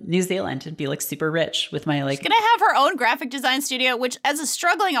live in New Zealand and be like super rich with my like. She's going to have her own graphic design studio, which as a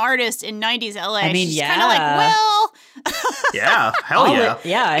struggling artist in 90s LA, I mean, she's kind of like, well. Yeah, hell yeah.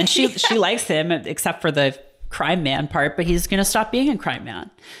 Yeah. And she likes him except for the crime man part, but he's going to stop being a crime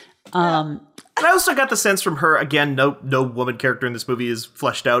man. And I also got the sense from her, again, no woman character in this movie is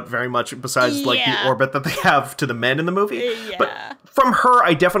fleshed out very much besides like the orbit that they have to the men in the movie. Yeah. But from her,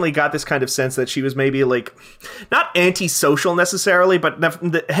 I definitely got this kind of sense that she was maybe like not antisocial necessarily, but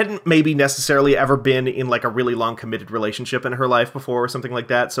hadn't maybe necessarily ever been in like a really long committed relationship in her life before or something like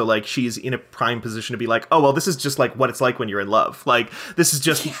that. So like she's in a prime position to be like, oh, well, this is just like what it's like when you're in love. Like this is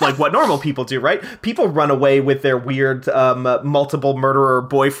just like what normal people do, right? People run away with their weird multiple murderer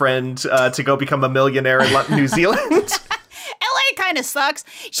boyfriend to go become a millionaire in New Zealand. LA kind of sucks.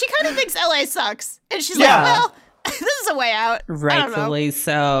 She kind of thinks LA sucks. And she's like, well, this is a way out. Rightfully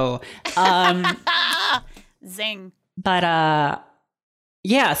so. Zing. But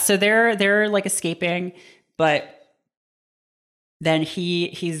yeah, so they're like escaping, but then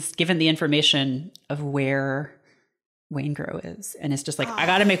he's given the information of where Waingro is, and it's just like, I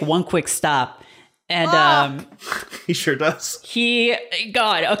gotta make one quick stop. And he sure does. He's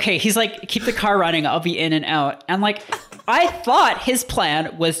like, keep the car running, I'll be in and out. And like, I thought his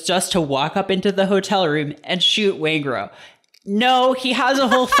plan was just to walk up into the hotel room and shoot Waingro. No, he has a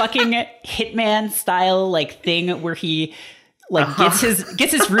whole fucking hitman style like thing where he like gets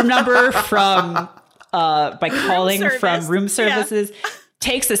his room number from by calling from room services,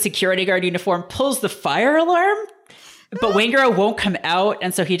 takes the security guard uniform, pulls the fire alarm, but Waingro won't come out,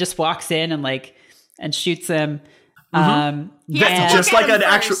 and so he just walks in and like and shoots him. Just like an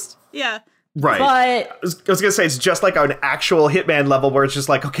actual. Yeah. Right. But I was going to say, it's just like an actual hitman level where it's just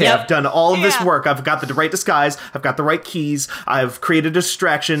like, okay, I've done all of this work. I've got the right disguise. I've got the right keys. I've created a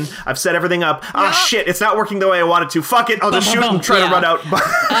distraction. I've set everything up. Shit, it's not working the way I wanted to. Fuck it. I'll just shoot and try to run out.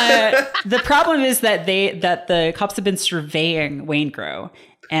 The problem is that the cops have been surveying Waingro,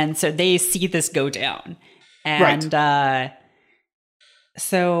 and so they see this go down. And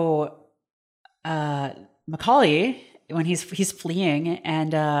so Macaulay, when he's fleeing,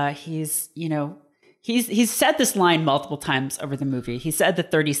 and he's said this line multiple times over the movie. He said the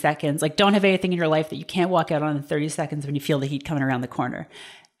 30 seconds, like, don't have anything in your life that you can't walk out on in 30 seconds when you feel the heat coming around the corner.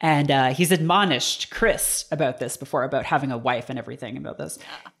 And he's admonished Chris about this before, about having a wife and everything about this.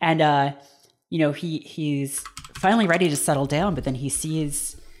 And he's finally ready to settle down, but then he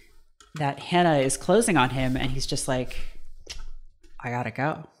sees that Hannah is closing on him, and he's just like, I gotta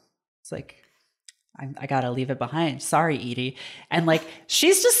go. It's like, I gotta leave it behind. Sorry, Edie. And like,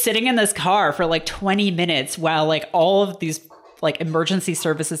 she's just sitting in this car for like 20 minutes while like all of these like emergency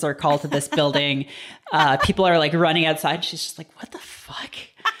services are called to this building. People are like running outside. She's just like, what the fuck?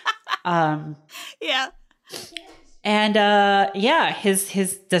 Yeah. And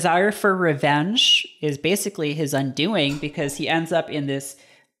his desire for revenge is basically his undoing, because he ends up in this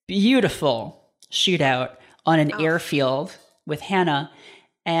beautiful shootout on an airfield with Hannah.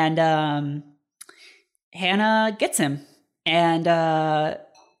 And Hannah gets him. And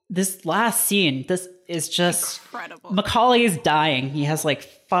this last scene, this is just incredible. Macaulay is dying. He has like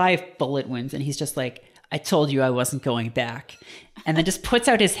 5 bullet wounds, and he's just like, I told you I wasn't going back. And then just puts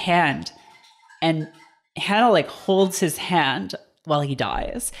out his hand, and Hannah like holds his hand while he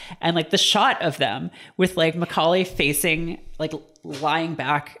dies. And like the shot of them with like Macaulay facing, like lying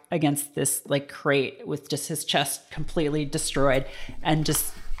back against this like crate with just his chest completely destroyed and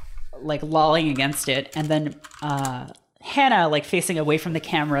just like lolling against it. And then Hannah like facing away from the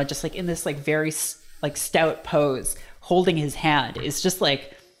camera, just like in this like very like stout pose, holding his hand, is just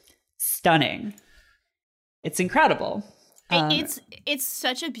like stunning. It's incredible. It's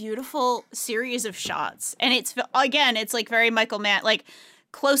such a beautiful series of shots, and it's like very Michael Mann, like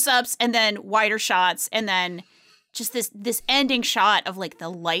close-ups and then wider shots, and then just this ending shot of like the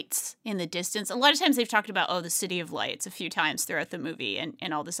lights in the distance. A lot of times they've talked about, the City of Lights a few times throughout the movie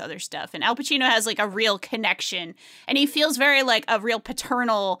and all this other stuff. And Al Pacino has like a real connection, and he feels very like a real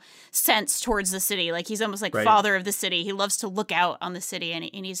paternal sense towards the city. Like he's almost like father of the city. He loves to look out on the city, and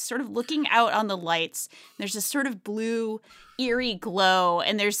he's sort of looking out on the lights. There's this sort of blue, eerie glow,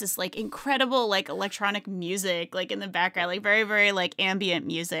 and there's this like incredible like electronic music like in the background, like very, very like ambient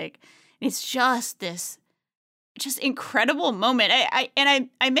music. And it's just this incredible moment.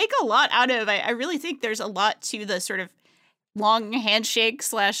 I make a lot out of. I really think there's a lot to the sort of long handshake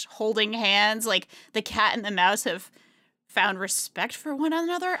 / holding hands. Like the cat and the mouse have found respect for one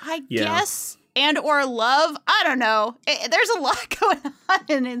another, I guess, and or love. I don't know. There's a lot going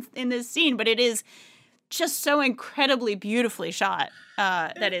on in this scene, but it is just so incredibly beautifully shot.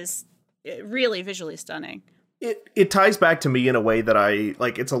 That is really visually stunning. It ties back to me in a way that I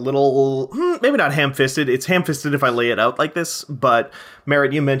like. It's a little, maybe not ham-fisted. It's ham-fisted if I lay it out like this. But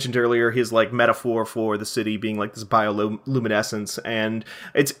Merritt, you mentioned earlier his like metaphor for the city being like this bioluminescence, and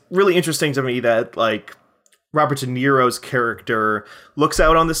it's really interesting to me that like Robert De Niro's character looks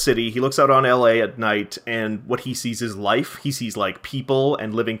out on the city. He looks out on LA at night, and what he sees is life. He sees like people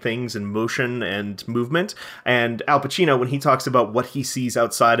and living things and motion and movement. And Al Pacino, when he talks about what he sees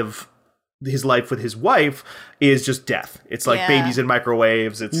outside of his life with his wife, is just death. It's like babies in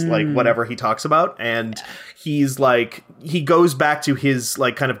microwaves. It's like whatever he talks about. And he's like, he goes back to his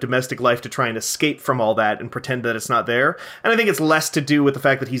like kind of domestic life to try and escape from all that and pretend that it's not there. And I think it's less to do with the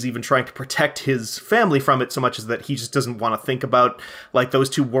fact that he's even trying to protect his family from it so much as that he just doesn't want to think about like those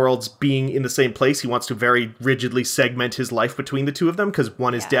two worlds being in the same place. He wants to very rigidly segment his life between the two of them, because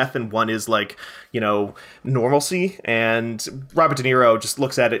one is death and one is like, you know, normalcy. And Robert De Niro just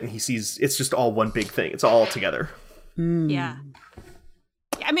looks at it and he sees it's just all one big thing. It's all together. Yeah.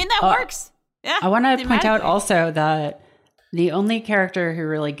 I mean, that works. Yeah. I want to point out also that the only character who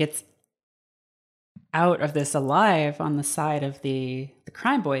really gets out of this alive on the side of the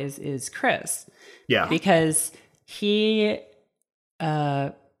crime boys is Chris. Yeah. Because he's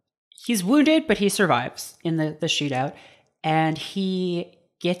wounded, but he survives in the shootout, and he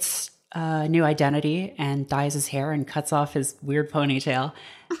gets a new identity and dyes his hair and cuts off his weird ponytail.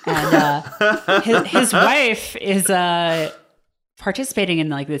 And his wife is participating in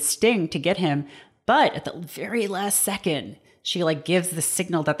like this sting to get him, but at the very last second, she like gives the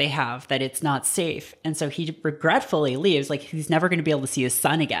signal that they have that it's not safe, and so he regretfully leaves. Like he's never going to be able to see his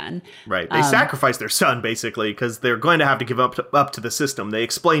son again. Right? They sacrifice their son basically because they're going to have to give up to the system. They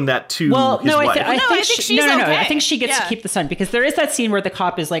explain that to his wife. I think she's okay. I think she gets to keep the son, because there is that scene where the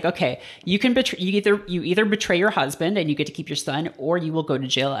cop is like, "Okay, you can you either betray your husband and you get to keep your son, or you will go to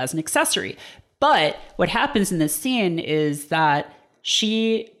jail as an accessory." But what happens in this scene is that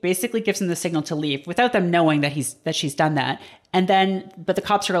she basically gives him the signal to leave without them knowing that she's done that. And then, but the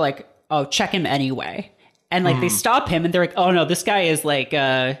cops are like, "Oh, check him anyway." And like, they stop him and they're like, "Oh no, this guy is like,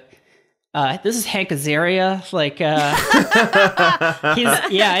 this is Hank Azaria." Like,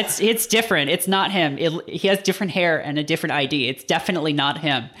 it's different. It's not him. He has different hair and a different ID. It's definitely not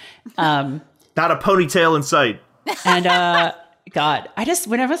him. Not a ponytail in sight. And, God,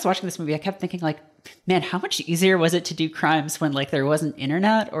 when I was watching this movie, I kept thinking like, man, how much easier was it to do crimes when like there wasn't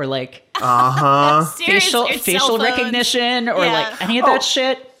internet or like facial recognition or like any of that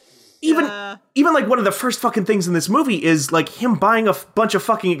shit? Even like one of the first fucking things in this movie is like him buying a bunch of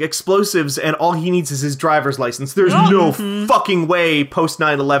fucking explosives, and all he needs is his driver's license. There's no fucking way post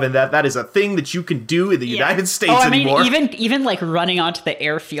 9/11 that is a thing that you can do in the United States anymore. Even like running onto the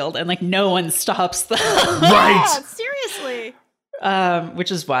airfield and like no one stops them. Right. Yeah, seriously.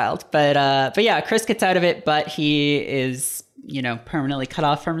 Which is wild, but yeah, Chris gets out of it, but he is, you know, permanently cut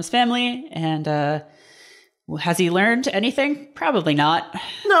off from his family. And has he learned anything? Probably not.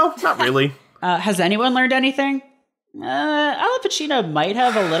 No, not really. Has anyone learned anything? Al Pacino might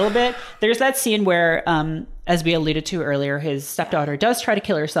have a little bit. There's that scene where, as we alluded to earlier, his stepdaughter does try to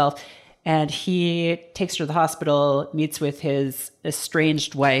kill herself, and he takes her to the hospital, meets with his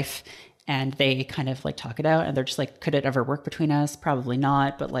estranged wife, and they kind of like talk it out, and they're just like, could it ever work between us? Probably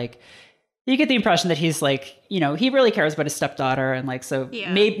not. But like, you get the impression that he's like, you know, he really cares about his stepdaughter. And like, so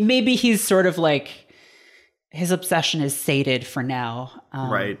maybe he's sort of like, his obsession is sated for now.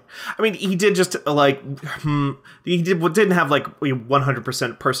 Right. I mean, he did just like, didn't have like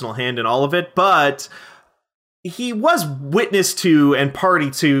 100% personal hand in all of it, but he was witness to and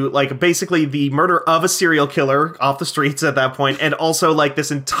party to, like, basically the murder of a serial killer off the streets at that point, and also like this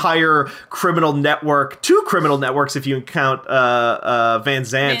entire criminal network, 2 criminal networks if you count Van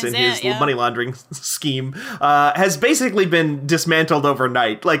Zandt and his money laundering scheme, has basically been dismantled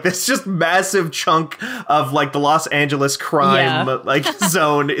overnight. Like, this just massive chunk of like the Los Angeles crime like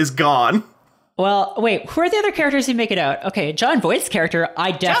zone is gone. Well, wait, who are the other characters who make it out? Okay, Jon Voight's character,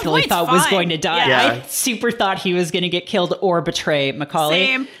 I definitely thought was going to die. Yeah. I super thought he was going to get killed or betray Macaulay.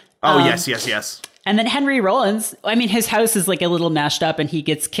 Same. Oh, yes. And then Henry Rollins, I mean, his house is like a little mashed up and he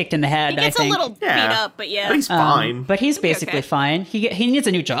gets kicked in the head, He gets I think. a little beat up, but But he's fine. But he's basically fine. He needs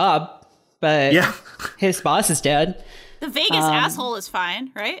a new job, but his boss is dead. The Vegas asshole is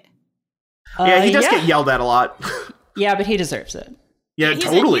fine, right? Yeah, he does get yelled at a lot. Yeah, but he deserves it. Yeah,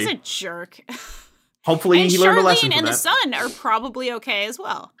 totally. He's a jerk. Hopefully he learned a lesson Charlene from and that. the son are probably okay as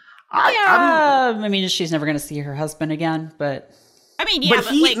well. I mean, she's never going to see her husband again, but... I mean, yeah,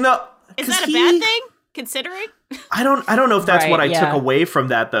 but like, is that a bad thing, considering? I don't know if that's Right, what I took yeah. away from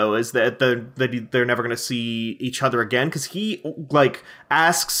that, though, is that they're never going to see each other again, because he, like,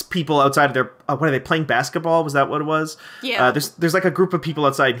 asks people outside of their... what are they, playing basketball? Was that what it was? Yeah. There's like a group of people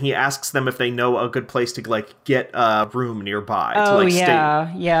outside, and he asks them if they know a good place to, like, get a room nearby. to, like,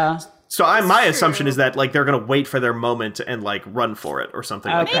 stay. Yeah. So my assumption is that, like, they're going to wait for their moment and, like, run for it or something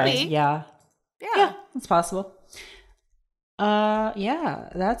like that. Maybe. Yeah, Yeah. that's possible. Yeah,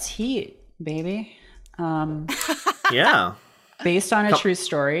 that's Heat, baby. Yeah. Based on a true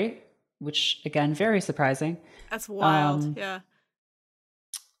story, which, again, very surprising. That's wild. Yeah.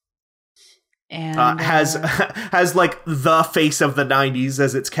 And has like the face of the 90s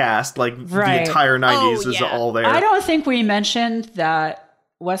as its cast, like the entire 90s is all there. I don't think we mentioned that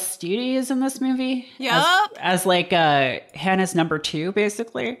Wes Studi is in this movie. Yup. As like Hannah's number 2,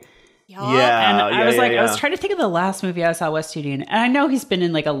 basically. Yup. And I was I was trying to think of the last movie I saw Wes Studi in, and I know he's been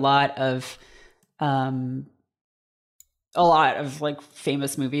in like a lot of like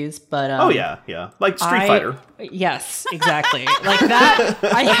famous movies, but like Street Fighter. Yes, exactly. Like that.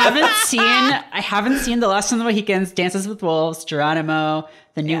 I haven't seen The Last of the Mohicans, Dances with Wolves, Geronimo,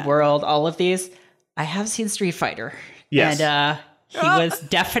 The New World, all of these. I have seen Street Fighter. Yes. And he was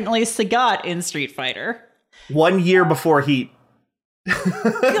definitely Sagat in Street Fighter. 1 year before Heat.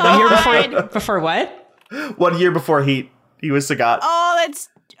 1 year before what? 1 year before Heat, he was Sagat.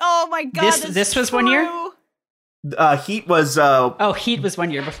 Oh my god. This was 1 year? Heat was Heat was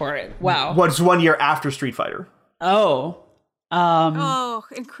 1 year before it. Wow. Was 1 year after Street Fighter. Oh.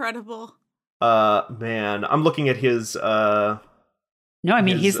 Incredible. Man, I'm looking at his No, I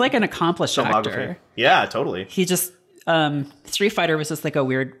mean he's like an accomplished actor. Yeah, totally. He just Street Fighter was just like a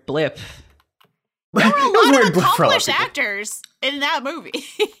weird blip. There were a lot of accomplished actors in that movie.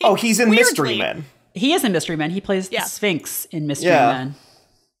 Oh, he's in Mystery Men. He is in Mystery Men. He plays the Sphinx in Mystery Men.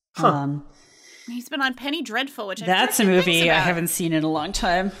 He's been on Penny Dreadful, which that's a movie I haven't seen in a long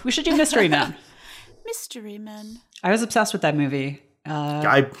time. We should do Mystery Men. Mystery Men. I was obsessed with that movie.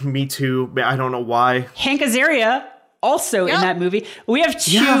 Me too. I don't know why. Hank Azaria also in that movie. We have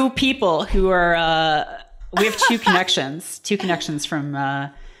two people who are. We have two connections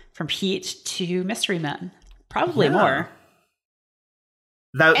from Heat to Mystery Men. Probably more.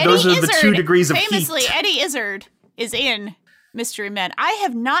 Those are the 2 degrees of famously, heat. Eddie Izzard is in Mystery Men. I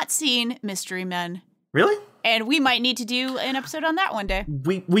have not seen Mystery Men. Really? And we might need to do an episode on that one day.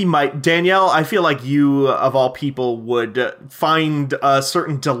 We might. Danielle, I feel like you, of all people, would find a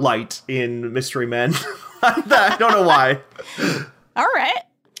certain delight in Mystery Men. I don't know why. All right.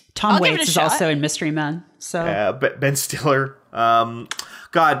 Tom Waits is also in Mystery Men. So Ben Stiller.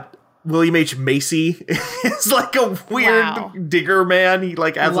 God, William H. Macy is like a weird digger man. He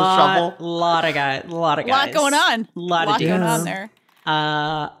like has a shovel. Lot of guys. Lot going on. Lot of going on there.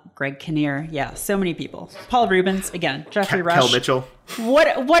 Greg Kinnear. Yeah, so many people. Paul Rubens again. Jeffrey Rush. Kel Mitchell. What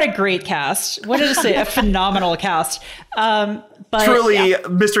a great cast. What is a phenomenal cast. But truly,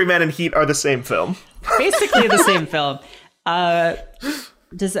 Mystery Men and Heat are the same film. Basically the same film.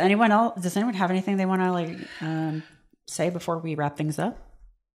 Does anyone have anything they want to say before we wrap things up?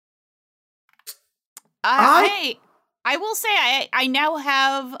 I will say I now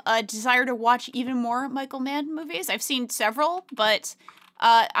have a desire to watch even more Michael Mann movies. I've seen several, but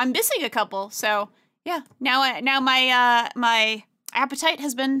I'm missing a couple. So yeah, now my appetite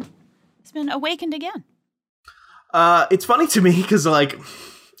has been awakened again. It's funny to me because like,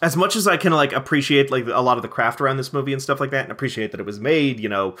 as much as I can like appreciate like a lot of the craft around this movie and stuff like that, and appreciate that it was made,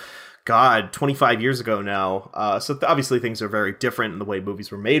 God, 25 years ago now. So obviously things are very different, and the way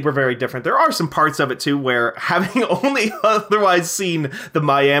movies were made were very different. There are some parts of it, too, where having only otherwise seen the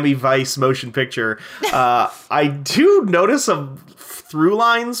Miami Vice motion picture, I do notice some through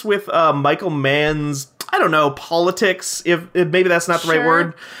lines with Michael Mann's, I don't know, politics, if maybe that's not the right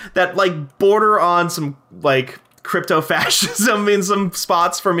word, that, like, border on some, like, crypto-fascism in some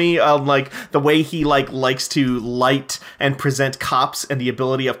spots for me. Like the way he likes to light and present cops and the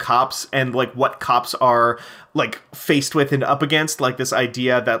ability of cops and like what cops are like faced with and up against, like this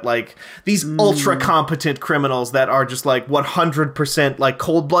idea that like these ultra competent criminals that are just like 100% like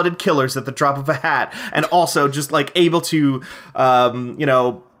cold-blooded killers at the drop of a hat, and also just like able to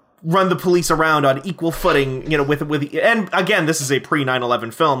run the police around on equal footing, with and again, this is a pre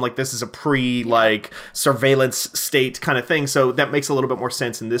 9/11 film, like this is a pre like surveillance state kind of thing, so that makes a little bit more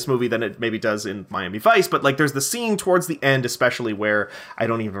sense in this movie than it maybe does in Miami Vice. But like there's the scene towards the end especially where I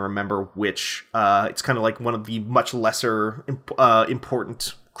don't even remember which, it's kind of like one of the much lesser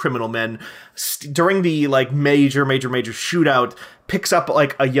important criminal men during the like major shootout picks up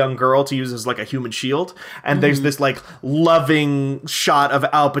like a young girl to use as like a human shield, and there's this like loving shot of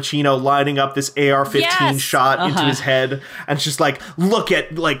Al Pacino lining up this AR-15 shot into his head, and it's just like, look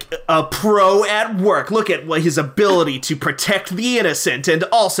at like a pro at work, look at his ability to protect the innocent and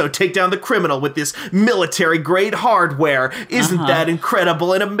also take down the criminal with this military grade hardware. Isn't that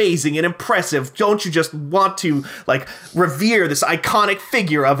incredible and amazing and impressive? Don't you just want to like revere this iconic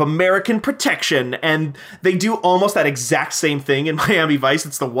figure of American protection? And they do almost that exact same thing in Miami Vice.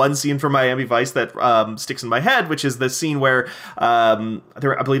 It's the one scene from Miami Vice that sticks in my head, which is the scene where I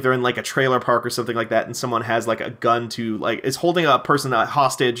believe they're in like a trailer park or something like that, and someone has like a gun to like is holding a person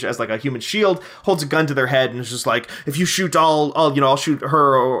hostage as like a human shield, holds a gun to their head, and is just like, if you shoot I'll shoot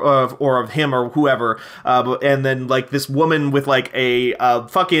her or him or whoever, and then like this woman with like a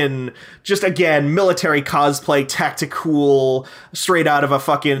fucking just again military cosplay tactical straight out of a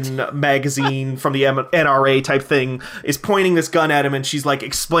fucking magazine from the NRA type thing is pointing this gun at him, and she's like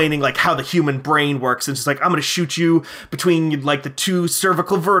explaining like how the human brain works, and she's like, I'm gonna shoot you between like the two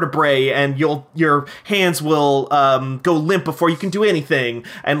cervical vertebrae, and your hands will go limp before you can do anything,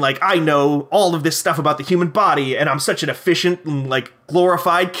 and like I know all of this stuff about the human body, and I'm such an efficient and like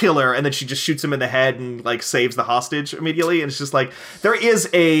glorified killer. And then she just shoots him in the head and like saves the hostage immediately. And it's just like there is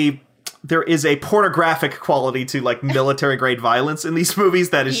a pornographic quality to like military grade violence in these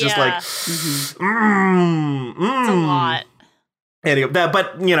movies that is just like it's a lot. Anyway,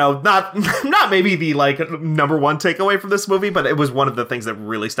 but not maybe the like number one takeaway from this movie, but it was one of the things that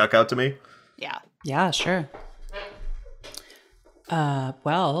really stuck out to me. Yeah, sure.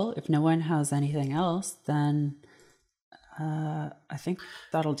 Well, if no one has anything else, then I think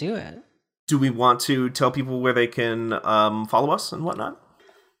that'll do it. Do we want to tell people where they can follow us and whatnot?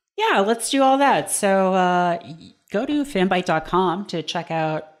 Yeah, let's do all that. So go to fanbyte.com to check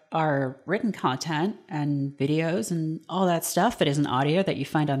out our written content and videos and all that stuff that isn't audio that you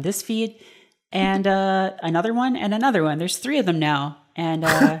find on this feed, and another one and another one. There's 3 of them now. And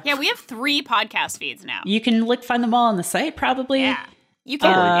yeah, we have 3 podcast feeds now. You can find them all on the site, probably. Yeah, you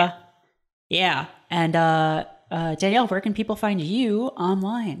can. Yeah. And Danielle, where can people find you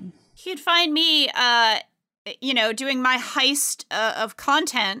online? You'd find me, doing my heist of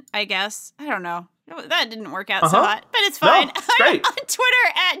content, I guess. I don't know. That didn't work out so hot, but it's fine. No, it's great. On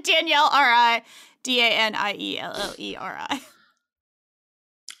Twitter at Danielle RI, DANIELLERI.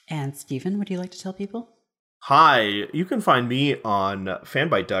 And Stephen, would you like to tell people? Hi, you can find me on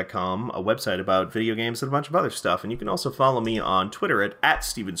fanbyte.com, a website about video games and a bunch of other stuff. And you can also follow me on Twitter at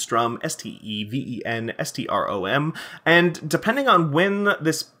Steven Strum, StevenStrom. And depending on when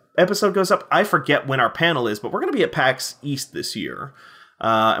this episode goes up, I forget when our panel is, but we're going to be at PAX East this year.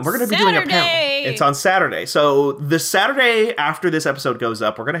 And we're going to be doing a panel. It's on Saturday. So the Saturday after this episode goes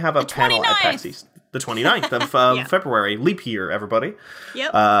up, we're going to have a panel at PAX East. The 29th of February. Leap year, everybody.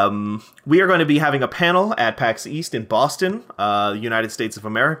 Yep. We are going to be having a panel at PAX East in Boston, United States of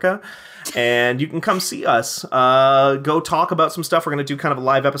America. And you can come see us. Go talk about some stuff. We're going to do kind of a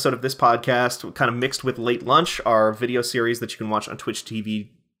live episode of this podcast, kind of mixed with Late Lunch, our video series that you can watch on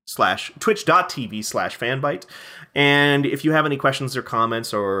twitch.tv/fanbyte. And if you have any questions or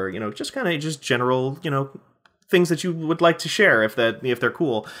comments or, just kind of just general, things that you would like to share, if they're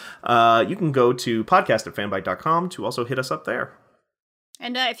cool, you can go to podcast@fanbyte.com to also hit us up there.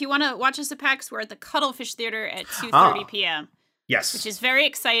 And if you want to watch us at PAX, we're at the Cuttlefish Theater at 2:30 p.m. Yes. Which is very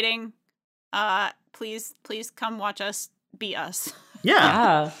exciting. Please come watch us be us.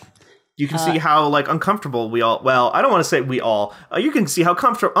 Yeah. You can see how like uncomfortable we all. Well, I don't want to say we all. You can see how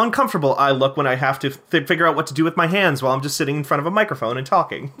uncomfortable I look when I have to figure out what to do with my hands while I'm just sitting in front of a microphone and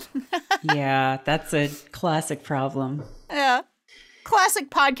talking. Yeah, that's a classic problem. Yeah. Classic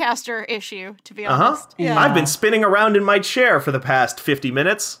podcaster issue, to be honest. Yeah. I've been spinning around in my chair for the past 50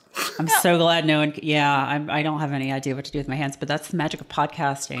 minutes. I'm so glad no one. Yeah, I don't have any idea what to do with my hands, but that's the magic of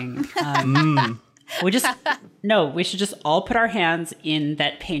podcasting. We should just all put our hands in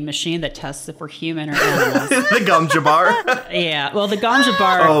that pain machine that tests if we're human or animals. The gum jabar. Yeah, well, the gum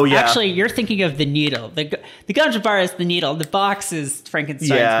jabar. Oh, yeah. Actually, you're thinking of the needle. The gum jabar is the needle. The box is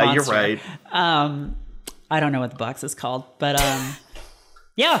Frankenstein's monster. You're right. I don't know what the box is called, but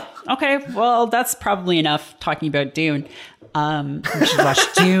yeah. Okay. Well, that's probably enough talking about Dune. We should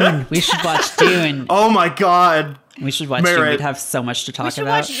watch Dune. We should watch Dune. Oh my God. We should watch Dune. We'd have so much to talk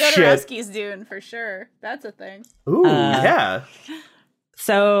about. We should watch Jodorowsky's Dune for sure. That's a thing. Ooh, yeah.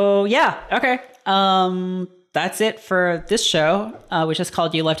 So yeah. Okay. That's it for this show, which is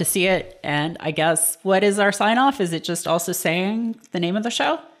called You Love to See It. And I guess what is our sign off? Is it just also saying the name of the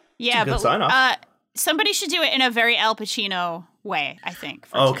show? Yeah, but sign off. Somebody should do it in a very Al Pacino way, I think.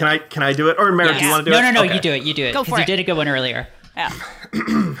 Oh, can I do it? Or Merrick, do you want to do it? No, okay. you do it. You do it. Go for it. Because you did a good one earlier. Yeah.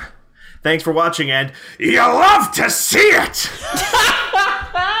 Thanks for watching, and you love to see it!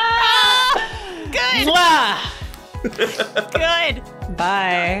 Good. Mwah! Good.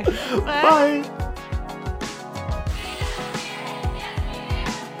 Bye. Bye.